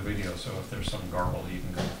conjunction with the video. So if there's some garble, you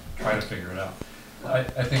can go try to figure it out. I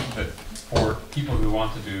think that for people who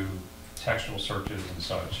want to do textual searches and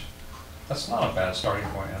such, that's not a bad starting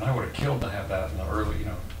point, and I would have killed to have that in the early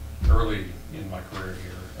in my career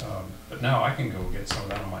here. But now I can go get some of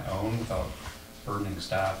that on my own without burdening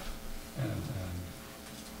staff and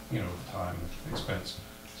time and expense.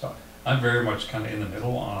 So I'm very much kind of in the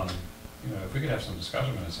middle on, if we could have some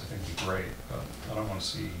discussion minutes, I think it'd be great, but I don't want to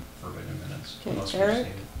see verbatim minutes unless we just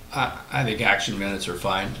need it. I think action minutes are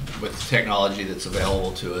fine with the technology that's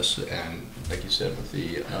available to us, and like you said, with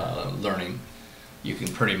the learning, you can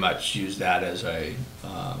pretty much use that as a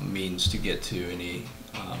means to get to any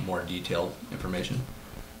more detailed information.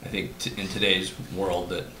 I think in today's world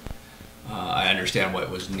that I understand what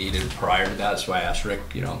was needed prior to that. That's why I asked Rick,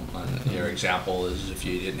 on your example is if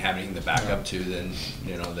you didn't have anything to back up to, then,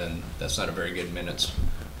 then that's not a very good minutes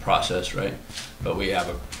process, right? But we have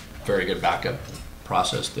a very good backup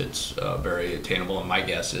process that's very attainable, and my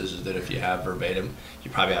guess is that if you have verbatim,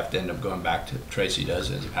 you probably have to end up going back to, Tracy does,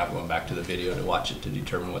 is have going back to the video to watch it to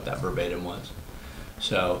determine what that verbatim was.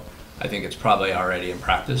 So I think it's probably already in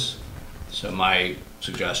practice. So my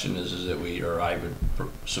suggestion is that I would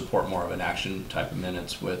support more of an action type of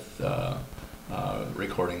minutes with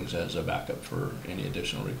recordings as a backup for any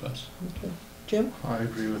additional requests. Okay. Jim? I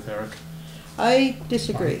agree with Eric. I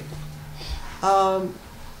disagree.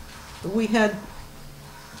 We had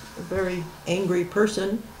a very angry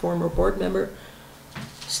person, former board member,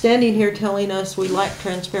 standing here telling us we lack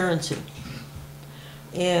transparency.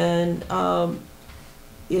 And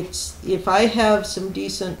if I have some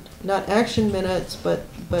decent, not action minutes, but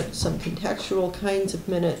some contextual kinds of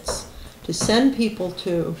minutes to send people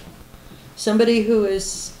to, somebody who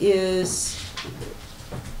is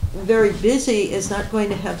very busy is not going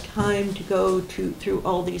to have time to go through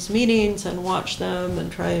all these meetings and watch them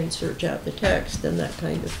and try and search out the text and that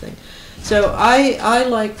kind of thing. So I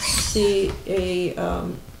like to see a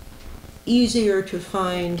easier to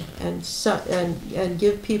find and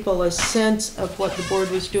give people a sense of what the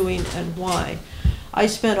board was doing and why. I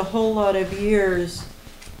spent a whole lot of years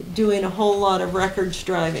doing a whole lot of records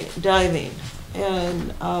diving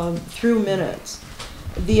and through minutes.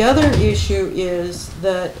 The other issue is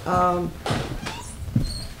that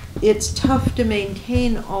it's tough to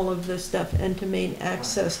maintain all of this stuff and to maintain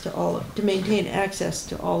access to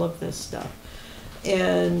all of this stuff,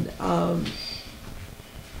 and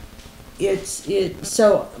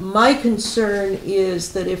so my concern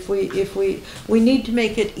is that if we need to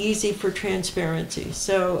make it easy for transparency.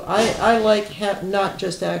 So I like not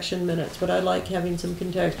just action minutes, but I like having some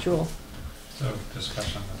contextual. So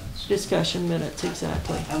discussion minutes. Discussion minutes,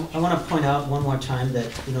 exactly. I want to point out one more time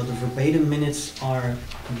that the verbatim minutes are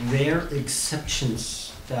rare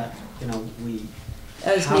exceptions that we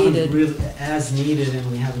as haven't needed. really as needed,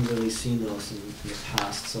 and we haven't really seen those in the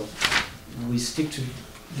past. So we stick to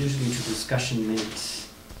usually to discussion minutes.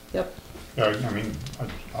 Yep. Yeah, I mean,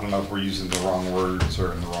 I don't know if we're using the wrong words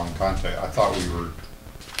or in the wrong context. I thought we were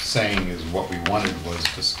saying is what we wanted was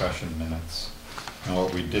discussion minutes. And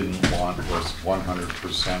what we didn't want was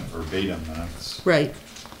 100% verbatim minutes. Right.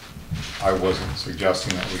 I wasn't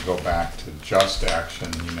suggesting that we go back to just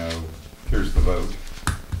action, here's the vote.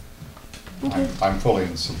 Okay. I'm fully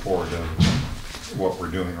in support of what we're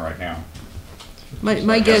doing right now. My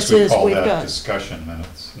I guess guess we is call we've that got, discussion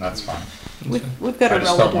minutes, and that's fine. we've got a I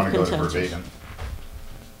just don't want relative to go to consensus. verbatim.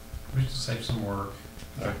 We should save some work,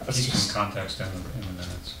 but That's keep just- some context in the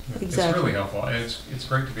minutes. It's Exactly. really helpful. It's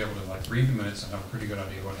great to be able to like read the minutes and have a pretty good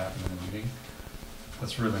idea what happened in the meeting.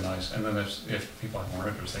 That's really nice. And then if people have more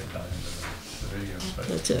interest, they can dive into the videos. But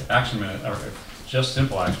That's it. action minute, or just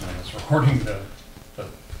simple action minutes, recording the The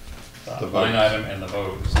line vote. item and the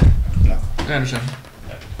vote. No. I understand.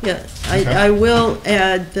 Yeah, Okay. I will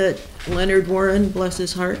add that Leonard Warren, bless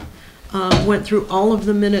his heart, went through all of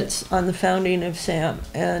the minutes on the founding of SAM,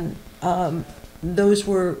 and those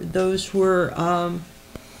were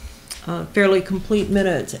fairly complete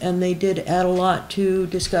minutes, and they did add a lot to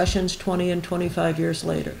discussions 20 and 25 years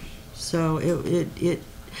later. So it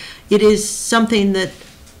is something that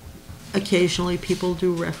occasionally people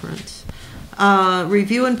do reference.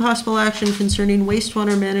 Review and possible action concerning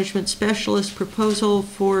wastewater management specialist proposal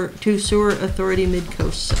to sewer authority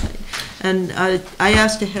mid-coast side. And I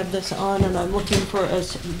asked to have this on, and I'm looking for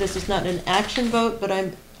this is not an action vote, but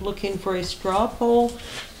I'm looking for a straw poll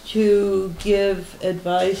to give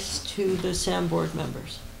advice to the SAM board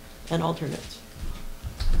members and alternates.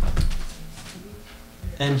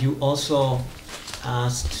 And you also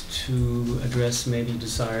asked to address maybe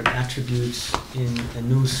desired attributes in a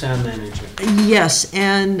new SAM manager. Yes,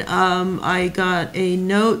 and I got a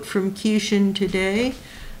note from Keishan today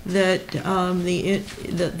that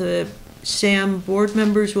the SAM board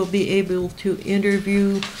members will be able to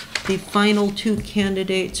interview the final 2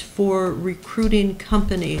 candidates for recruiting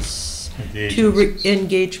companies The to agencies.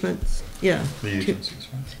 engagements. Yeah. The agencies,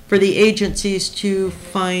 right? For the agencies to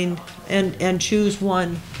find and choose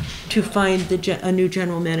one to find a new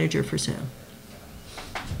general manager for SAM.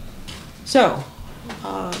 So,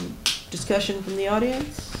 discussion from the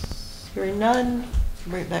audience. Hearing none,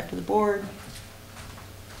 bring it back to the board.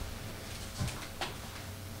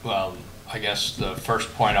 Well, I guess the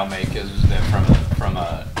first point I'll make is that from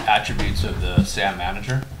attributes of the SAM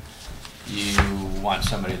manager, you want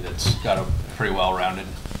somebody that's got a pretty well-rounded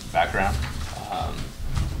background.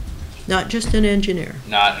 Not just an engineer.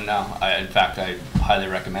 In fact, I highly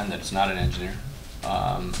recommend that it's not an engineer.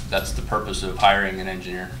 That's the purpose of hiring an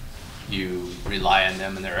engineer. You rely on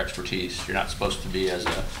them and their expertise. You're not supposed to be as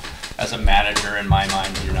a manager, in my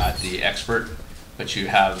mind, you're not the expert, but you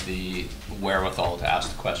have the wherewithal to ask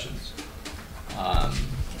the questions.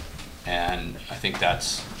 And I think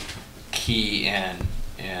that's key in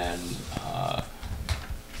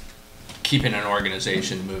keeping an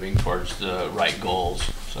organization moving towards the right goals.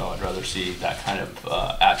 So I'd rather see that kind of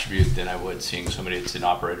attribute than I would seeing somebody that's an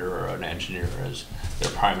operator or an engineer as their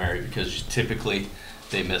primary, because typically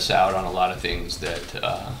they miss out on a lot of things that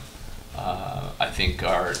I think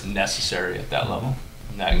are necessary at that level.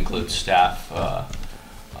 And that includes staff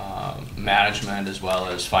management as well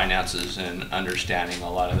as finances and understanding a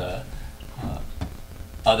lot of the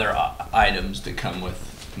other items that come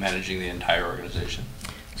with managing the entire organization.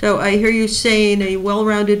 So I hear you saying a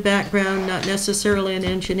well-rounded background, not necessarily an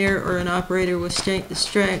engineer or an operator with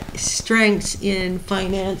strengths in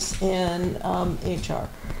finance and HR.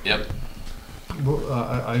 Yep. Well,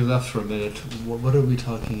 I left for a minute. What are we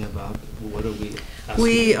talking about? What are we asking?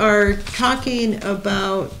 We are talking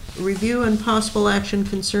about review and possible action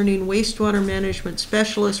concerning wastewater management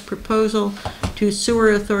specialist proposal to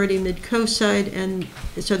sewer authority mid-coast side, and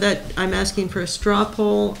so that I'm asking for a straw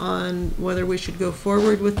poll on whether we should go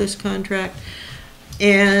forward with this contract.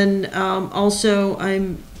 And also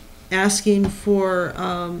I'm asking for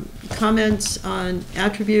comments on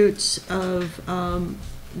attributes of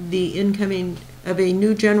the incoming of a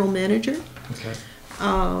new general manager. Okay.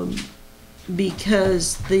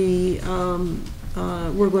 Because we're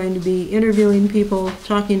going to be interviewing people,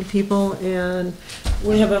 talking to people, and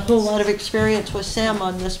we have a whole lot of experience with SAM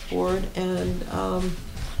on this board, and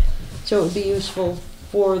so it would be useful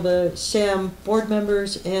for the SAM board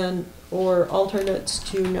members and or alternates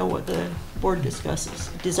to know what the board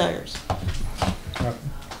desires.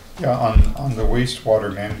 Yeah, on the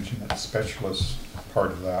wastewater management specialist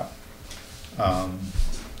part of that,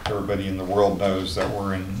 everybody in the world knows that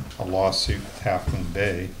we're in a lawsuit with Half Moon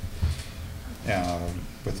Bay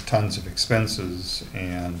with tons of expenses,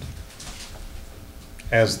 and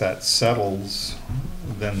as that settles,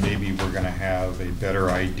 then maybe we're going to have a better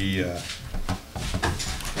idea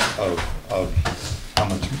of how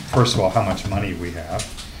much, first of all, how much money we have,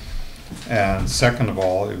 and second of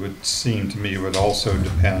all, it would seem to me it would also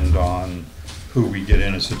depend on who we get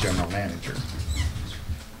in as a general manager.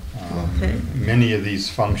 Okay. Many of these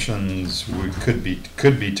functions could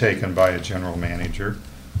be taken by a general manager,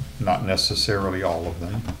 not necessarily all of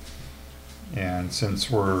them. And since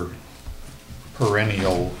we're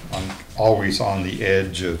perennial, always on the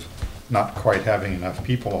edge of not quite having enough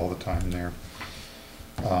people all the time there,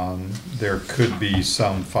 there could be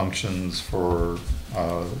some functions for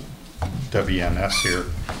WMS here,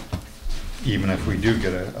 even if we do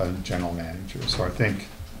get a general manager. So I think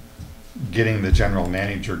getting the general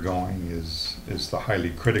manager going is the highly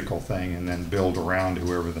critical thing, and then build around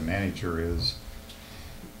whoever the manager is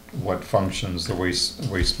what functions the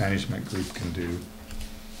waste management group can do.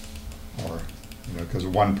 Or, you know, because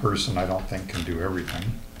one person I don't think can do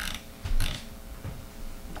everything.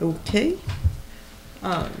 Okay.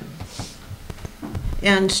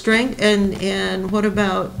 And strength, and what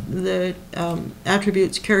about the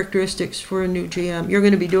attributes, characteristics for a new GM? You're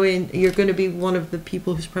going to be one of the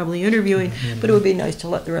people who's probably interviewing, but it would be nice to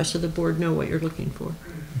let the rest of the board know what you're looking for.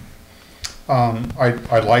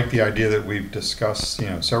 I like the idea that we've discussed,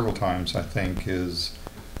 several times. I think is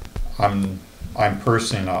I'm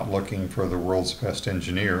personally not looking for the world's best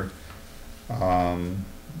engineer. Our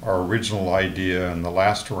original idea in the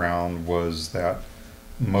last round was that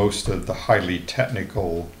most of the highly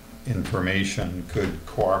technical information could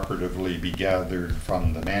cooperatively be gathered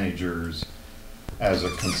from the managers as a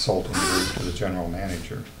consulting group to the general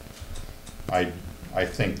manager. I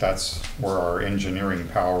think that's where our engineering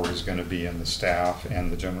power is going to be in the staff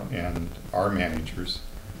and the general and our managers.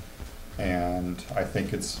 And I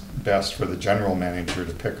think it's best for the general manager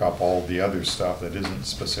to pick up all the other stuff that isn't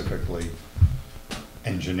specifically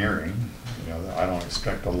engineering. I don't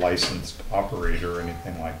expect a licensed operator or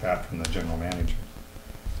anything like that from the general manager.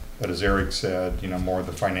 But as Eric said, more of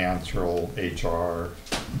the financial, HR,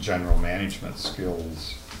 general management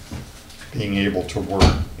skills, being able to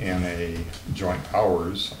work in a joint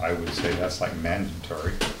powers, I would say that's like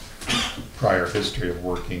mandatory. Prior history of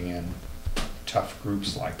working in tough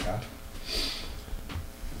groups like that.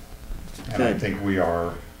 And I think we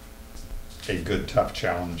are a good tough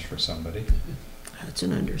challenge for somebody. That's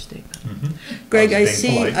an understatement. Mm-hmm. Greg, I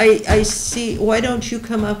see. Why don't you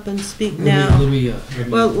come up and speak now?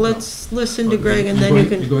 Well, let's listen to Greg, and then you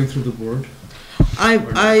can. You're going through the board?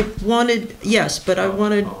 I wanted, yes, but I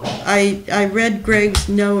wanted, I read Greg's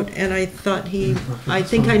note, and I thought I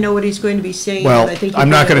think I know what he's going to be saying. Well, I think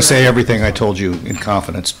I'm not going to say everything I told you in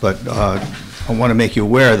confidence, but I want to make you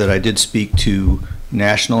aware that I did speak to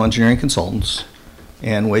national engineering consultants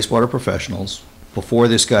and wastewater professionals before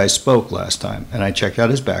this guy spoke last time, and I checked out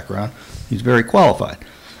his background. He's very qualified.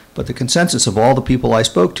 But the consensus of all the people I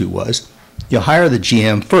spoke to was, you hire the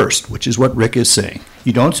GM first, which is what Rick is saying.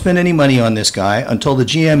 You don't spend any money on this guy until the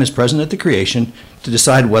GM is present at the creation to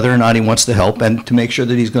decide whether or not he wants to help and to make sure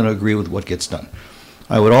that he's going to agree with what gets done.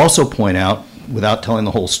 I would also point out, without telling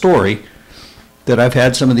the whole story, that I've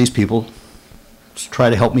had some of these people try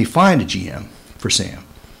to help me find a GM for SAM.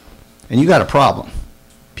 And you got a problem.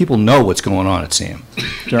 People know what's going on at SAM.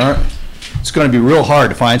 It's going to be real hard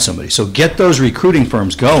to find somebody. So get those recruiting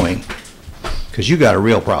firms going, because you got a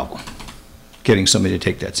real problem getting somebody to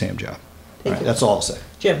take that SAM job. All right, that's all I'll say.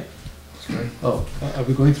 Jim. Oh, are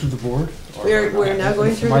we going through the board? We're now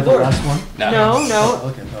going through the Am I board. the last one? No. Oh,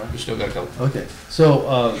 okay, all right. We still got a couple. Okay,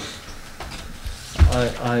 so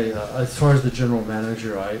as far as the general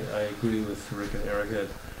manager, I agree with Rick and Eric that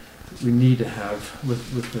we need to have,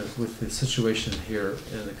 with the situation here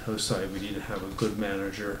in the coast side, we need to have a good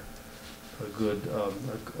manager, a good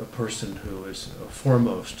a person who is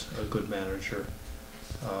foremost a good manager,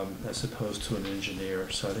 as opposed to an engineer.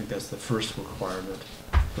 So I think that's the first requirement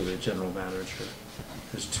for the general manager,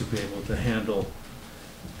 is to be able to handle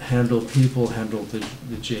people, handle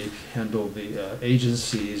the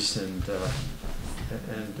agencies, and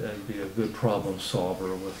be a good problem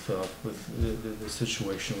solver with the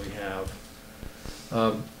situation we have.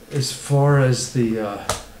 As far as the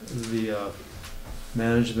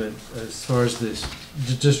management, as far as the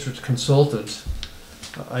district consultant,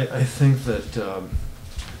 I think that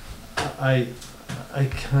I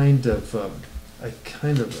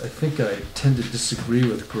think I tend to disagree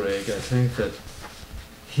with Greg. I think that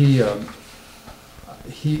he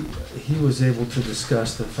was able to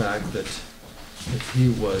discuss the fact that if he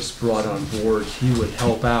was brought on board, he would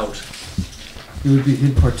help out.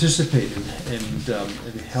 He'd participate in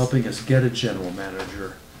helping us get a general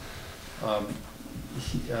manager.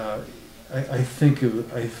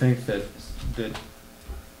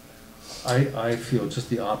 I feel just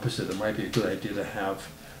the opposite. It might be a good idea to have,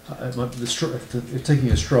 taking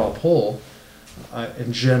a straw poll,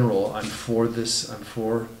 in general, I'm for this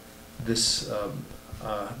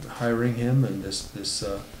hiring him and this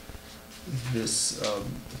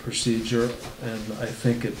procedure, and I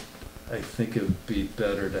think I think it would be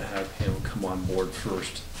better to have him come on board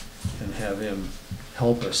first and have him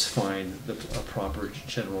help us find a proper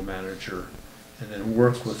general manager, and then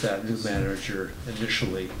work with that new manager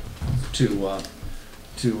initially to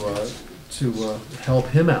help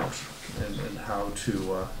him out and how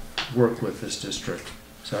to work with this district.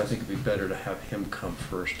 So I think it'd be better to have him come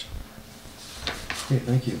first. Okay,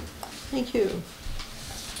 thank you. Thank you.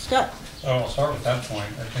 Scott? So I'll start with that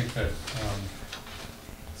point. I think that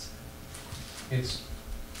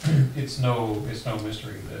it's no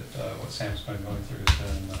mystery that what Sam's been going through has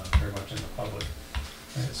been very much in the public.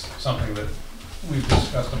 And it's something that we've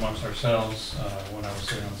discussed amongst ourselves when I was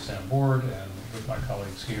sitting on the SAM board and with my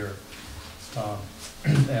colleagues here.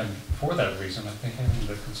 And for that reason, I think having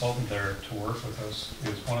the consultant there to work with us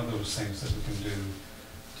is one of those things that we can do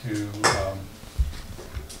to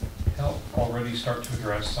help already start to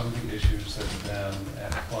address some of the issues that have been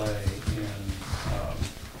at play in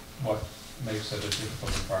what makes it a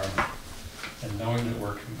difficult environment. And knowing that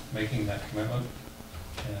we're making that commitment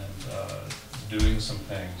and doing some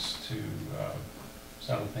things to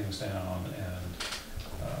settle things down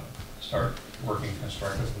and start working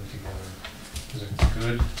constructively together is a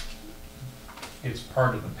good, it's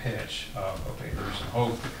part of the pitch of, okay, there's some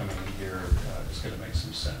hope that coming in here is going to make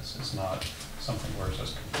some sense. It's not something where it's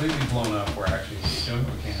just completely blown up. We're actually doing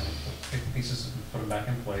what we can, take the pieces and put them back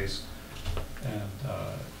in place. And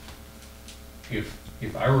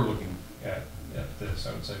if I were looking at this,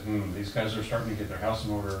 I would say, these guys are starting to get their house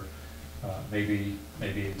in order. Maybe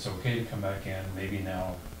it's okay to come back in. Maybe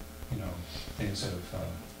now, things have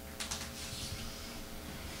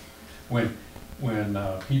when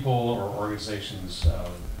people or organizations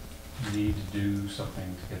need to do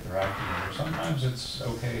something to get their act together, sometimes it's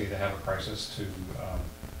okay to have a crisis to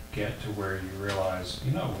get to where you realize,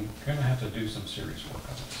 we're going to have to do some serious work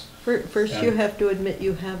on this. First, you have to admit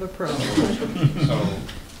you have a problem. So,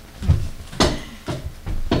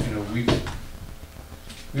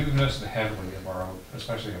 we've invested heavily of our own,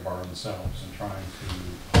 especially of our own selves, in trying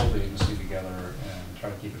to hold the agency together and try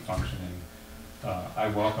to keep it functioning. I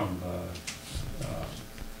welcome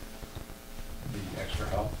the extra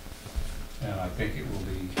help, and I think it will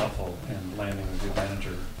be helpful in landing a good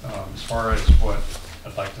manager. As far as what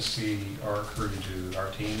I'd like to see our crew do, our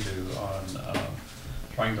team do on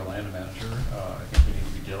trying to land a manager, I think we need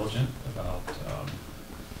to be diligent about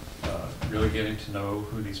really getting to know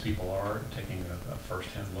who these people are and taking a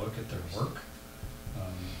first-hand look at their work.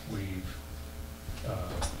 We've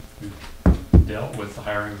dealt with the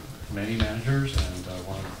hiring of many managers, and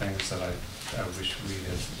one of the things that I wish we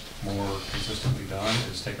had more consistently done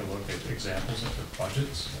is take a look at examples of their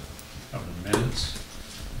budgets, of the minutes,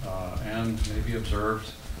 and maybe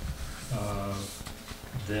observed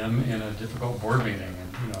them in a difficult board meeting.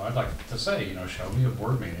 And I'd like to say, show me a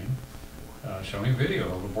board meeting, show me a video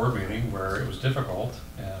of a board meeting where it was difficult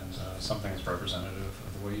and something is representative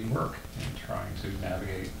of the way you work in trying to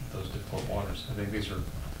navigate those difficult waters. I think these are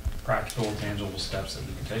practical, tangible steps that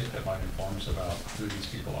we can take that might inform us about who these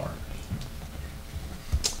people are.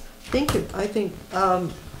 Thank you. I think,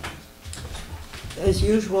 as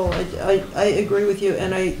usual, I agree with you,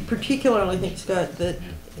 and I particularly think, Scott, that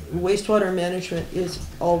wastewater management is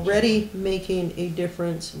already making a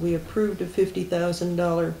difference. We approved a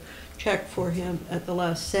 $50,000 check for him at the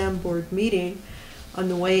last SAM board meeting. On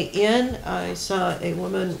the way in, I saw a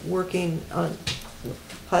woman working on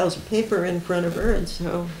piles of paper in front of her, and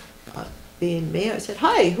so being me, I said,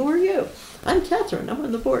 "Hi, who are you?" "I'm Catherine, I'm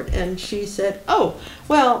on the board." And she said, "Oh,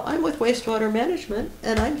 well, I'm with wastewater management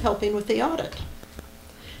and I'm helping with the audit,"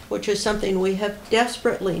 which is something we have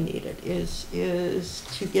desperately needed, is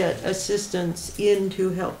to get assistance in to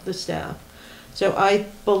help the staff. So I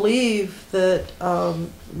believe that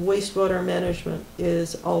wastewater management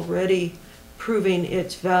is already proving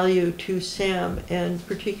its value to SAM, and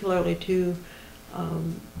particularly to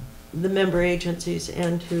the member agencies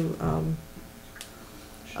and to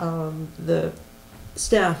the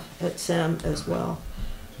staff at SAM as well.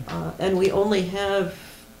 And we only have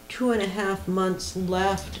 2.5 months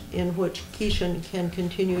left in which Keishan can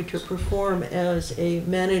continue to perform as a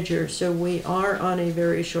manager, so we are on a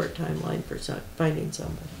very short timeline for finding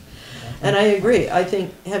somebody. And I agree. I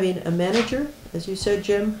think having a manager, as you said,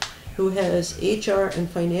 Jim, who has HR and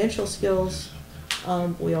financial skills.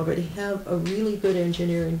 We already have a really good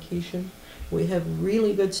engineer in Keishan. We have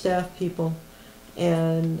really good staff people.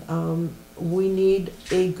 And we need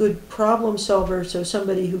a good problem solver, so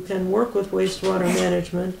somebody who can work with wastewater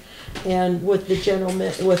management and with the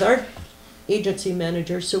with our agency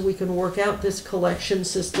manager, so we can work out this collection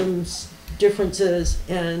systems differences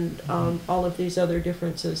and all of these other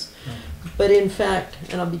differences. But in fact,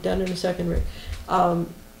 and I'll be done in a second, Rick,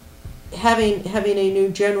 having a new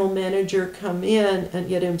general manager come in and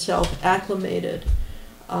get himself acclimated,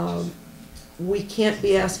 we can't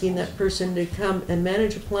be asking that person to come and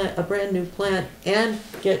manage a brand new plant and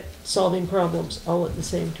get solving problems all at the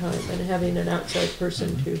same time, and having an outside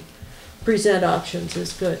person to present options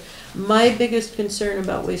is good. My biggest concern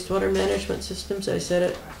about wastewater management systems, I said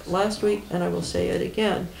it last week and I will say it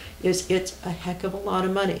again, is it's a heck of a lot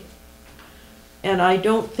of money. And I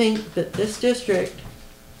don't think that this district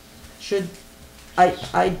should,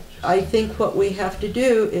 I think what we have to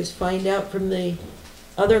do is find out from the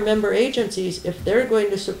other member agencies if they're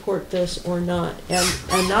going to support this or not.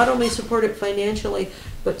 And not only support it financially,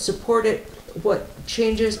 but support it, what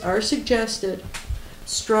changes are suggested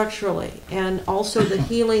structurally, and also the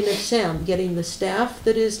healing of SAM, getting the staff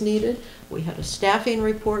that is needed. We had a staffing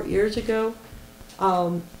report years ago.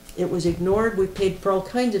 It was ignored. We paid for all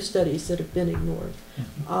kinds of studies that have been ignored.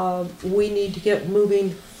 We need to get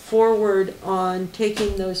moving forward on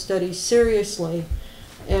taking those studies seriously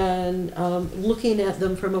and looking at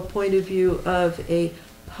them from a point of view of a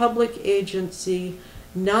public agency,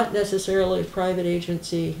 not necessarily a private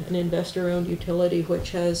agency, an investor-owned utility,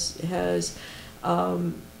 which has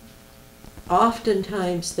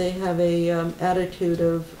oftentimes they have a attitude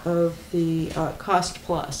of the cost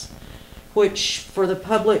plus, which for the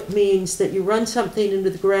public means that you run something into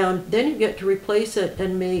the ground, then you get to replace it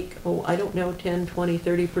and make, oh, I don't know, 10, 20,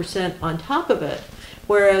 30% on top of it.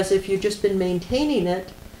 Whereas if you've just been maintaining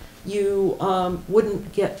it, you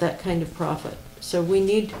wouldn't get that kind of profit. So we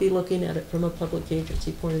need to be looking at it from a public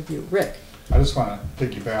agency point of view. Rick? I just want to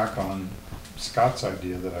piggyback on Scott's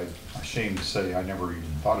idea that I'm ashamed to say I never even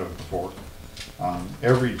thought of before.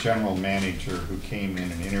 Every general manager who came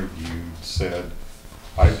in and interviewed said,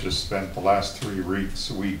 I've just spent the last 3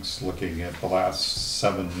 weeks looking at the last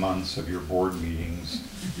 7 months of your board meetings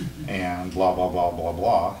and blah, blah, blah, blah,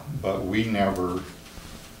 blah. But we never,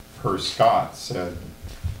 per Scott, said,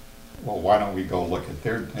 well, why don't we go look at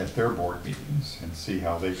their board meetings and see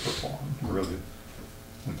how they perform? Really.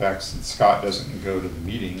 In fact, since Scott doesn't go to the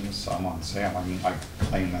meetings, I'm on Sam. I mean, I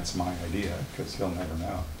claim that's my idea because he'll never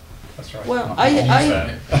know. That's right. Well,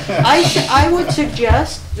 I would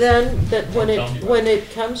suggest then that when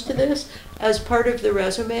it comes to this, as part of the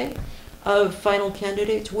resume of final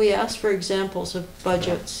candidates, we ask for examples of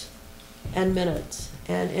budgets and minutes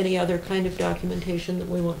and any other kind of documentation that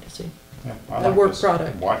we want to see. Yeah, a like work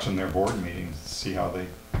product. Watching their board meetings, see how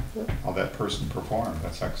that person performed.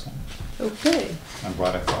 That's excellent. Okay. I'm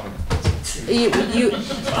glad I thought of it. I'm glad you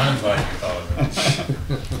thought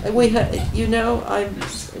of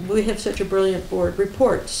it. We have such a brilliant board.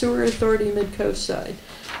 Report, Sewer Authority Mid-Coast side.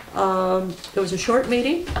 It was a short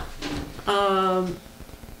meeting.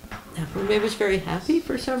 Everybody was very happy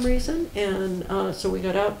for some reason, and so we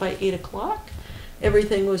got out by 8 o'clock.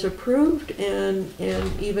 Everything was approved, and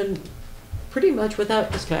even pretty much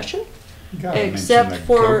without discussion. Except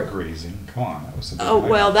for goat grazing. Come on, that was a big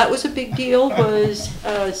well, that was a big deal. Was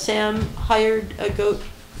Sam hired a goat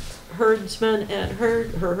herdsman and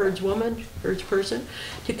herdsperson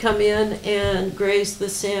to come in and graze the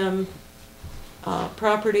Sam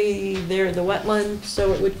property there, the wetland,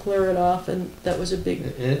 so it would clear it off, and that was a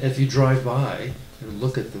big. If you drive by and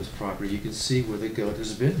look at this property, you can see where the goat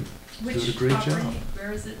has been. Which did a great property? job.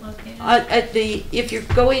 Where is it located? If you're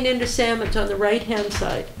going into Sam, it's on the right-hand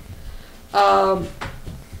side.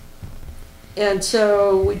 And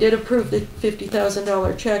so we did approve the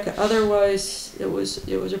 $50,000 check. Otherwise, it was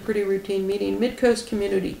a pretty routine meeting. Mid-Coast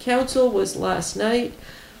Community Council was last night.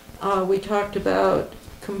 We talked about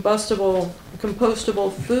compostable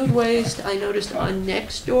food waste. I noticed on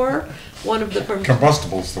Nextdoor, one of the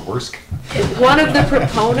combustible's the worst. One of the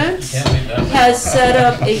proponents has set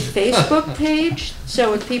up a Facebook page,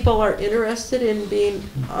 so if people are interested in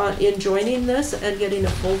in joining this and getting a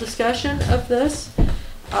full discussion of this,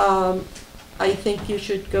 I think you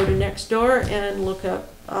should go to Nextdoor and look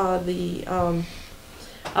up the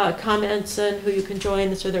comments and who you can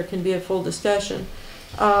join, so there can be a full discussion.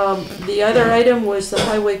 The other item was the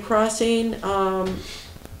highway crossing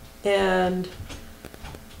and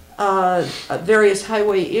various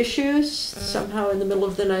highway issues. Somehow in the middle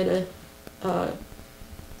of the night a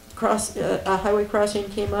highway crossing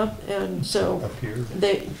came up, and so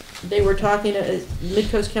they were talking,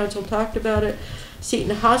 Mid-Coast Council talked about it.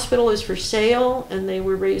 Seton Hospital is for sale, and they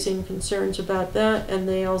were raising concerns about that, and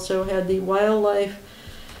they also had the wildlife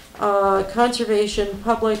conservation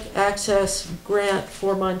public access grant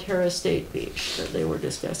for Montara State Beach that they were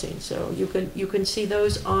discussing. So you can see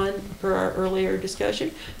those on, per our earlier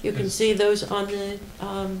discussion, you can see those on the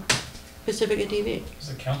Pacifica TV. Is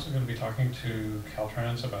the council going to be talking to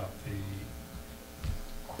Caltrans about the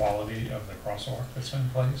quality of the crosswalk that's in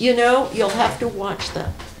place? You know, you'll have to watch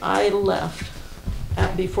that. I left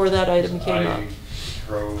before that item came up. I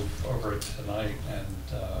drove over it tonight, and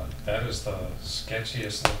that is the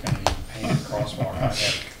sketchiest looking painted crosswalk I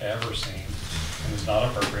have ever seen. And it's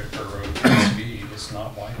not appropriate for road speed. It's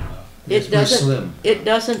not wide enough. It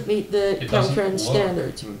doesn't meet the Caltrans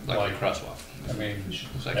standards. Like a crosswalk. I mean,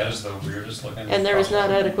 that is the weirdest looking. And there is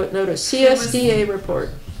not adequate notice. CSDA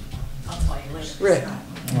report. I'll tell you later. Rick.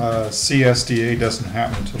 CSDA doesn't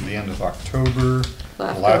happen until the end of October.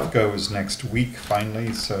 LAFCO is next week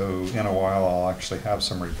finally, so in a while I'll actually have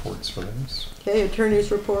some reports for those. Okay,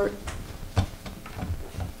 attorney's report.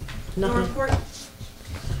 No report?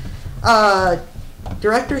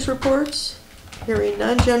 Director's reports. Hearing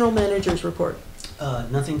none. General manager's report.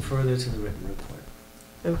 Nothing further to the written report.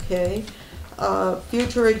 Okay.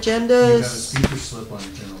 Future You have a agendas. speaker slip on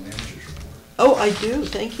your general manager's report. Oh, I do.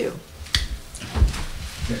 Thank you.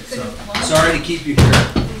 Okay, so, Sorry to keep you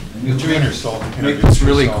here. Make this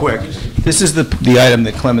really quick. This is the item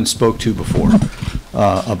that Clemens spoke to before,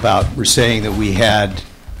 about we're saying that we had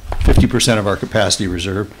 50% of our capacity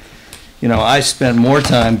reserved. You know, I spent more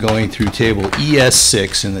time going through table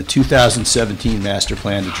ES6 in the 2017 master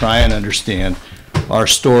plan to try and understand our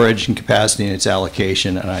storage and capacity and its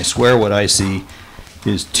allocation, and I swear what I see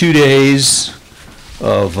is 2 days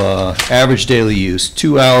of average daily use,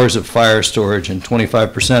 2 hours of fire storage, and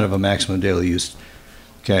 25% of a maximum daily use.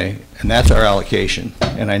 Okay, and that's our allocation.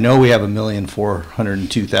 And I know we have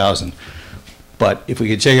 1,402,000, but if we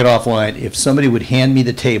could take it offline, if somebody would hand me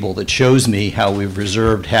the table that shows me how we've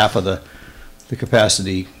reserved half of the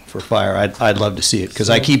capacity for fire, I'd love to see it,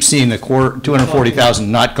 because I keep seeing the core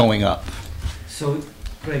 240,000 not going up. So,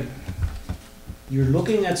 Greg, you're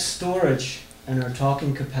looking at storage and are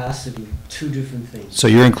talking capacity, two different things. So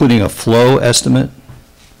you're including a flow estimate?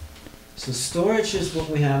 So storage is what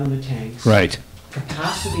we have in the tanks. Right.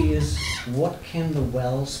 Capacity is what can the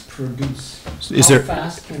wells produce? Is How there-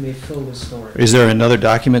 fast can they fill the storage? Is there another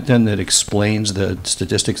document then that explains the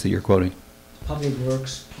statistics that you're quoting? Public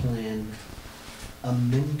Works Plan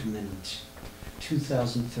Amendment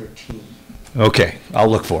 2013. Okay, I'll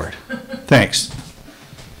look for it. Thanks.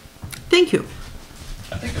 Thank you.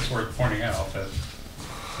 I think it's worth pointing out that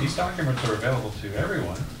these documents are available to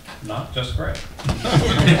everyone, not just Greg. But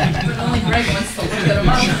only Greg wants to look at them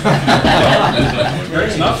up.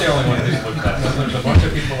 Greg's not the only one who's looked at them. There's a bunch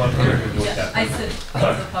of people up here who've looked at them. I said,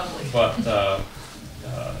 as a public. But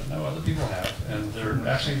no, other people have, and they're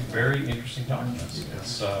actually very interesting documents.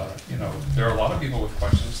 It's, you know, there are a lot of people with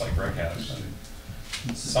questions like Greg has, and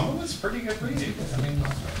some of it's pretty good reading. I mean,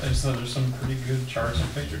 there's some pretty good charts and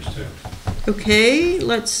figures too. Okay,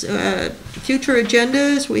 let's, future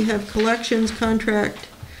agendas, we have collections contract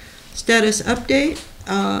status update.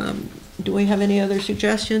 Do we have any other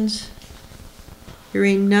suggestions?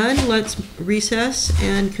 Hearing none, let's recess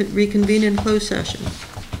and reconvene in closed session.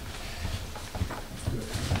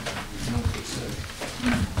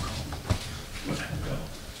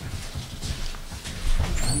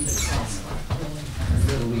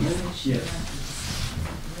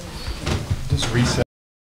 Just reset.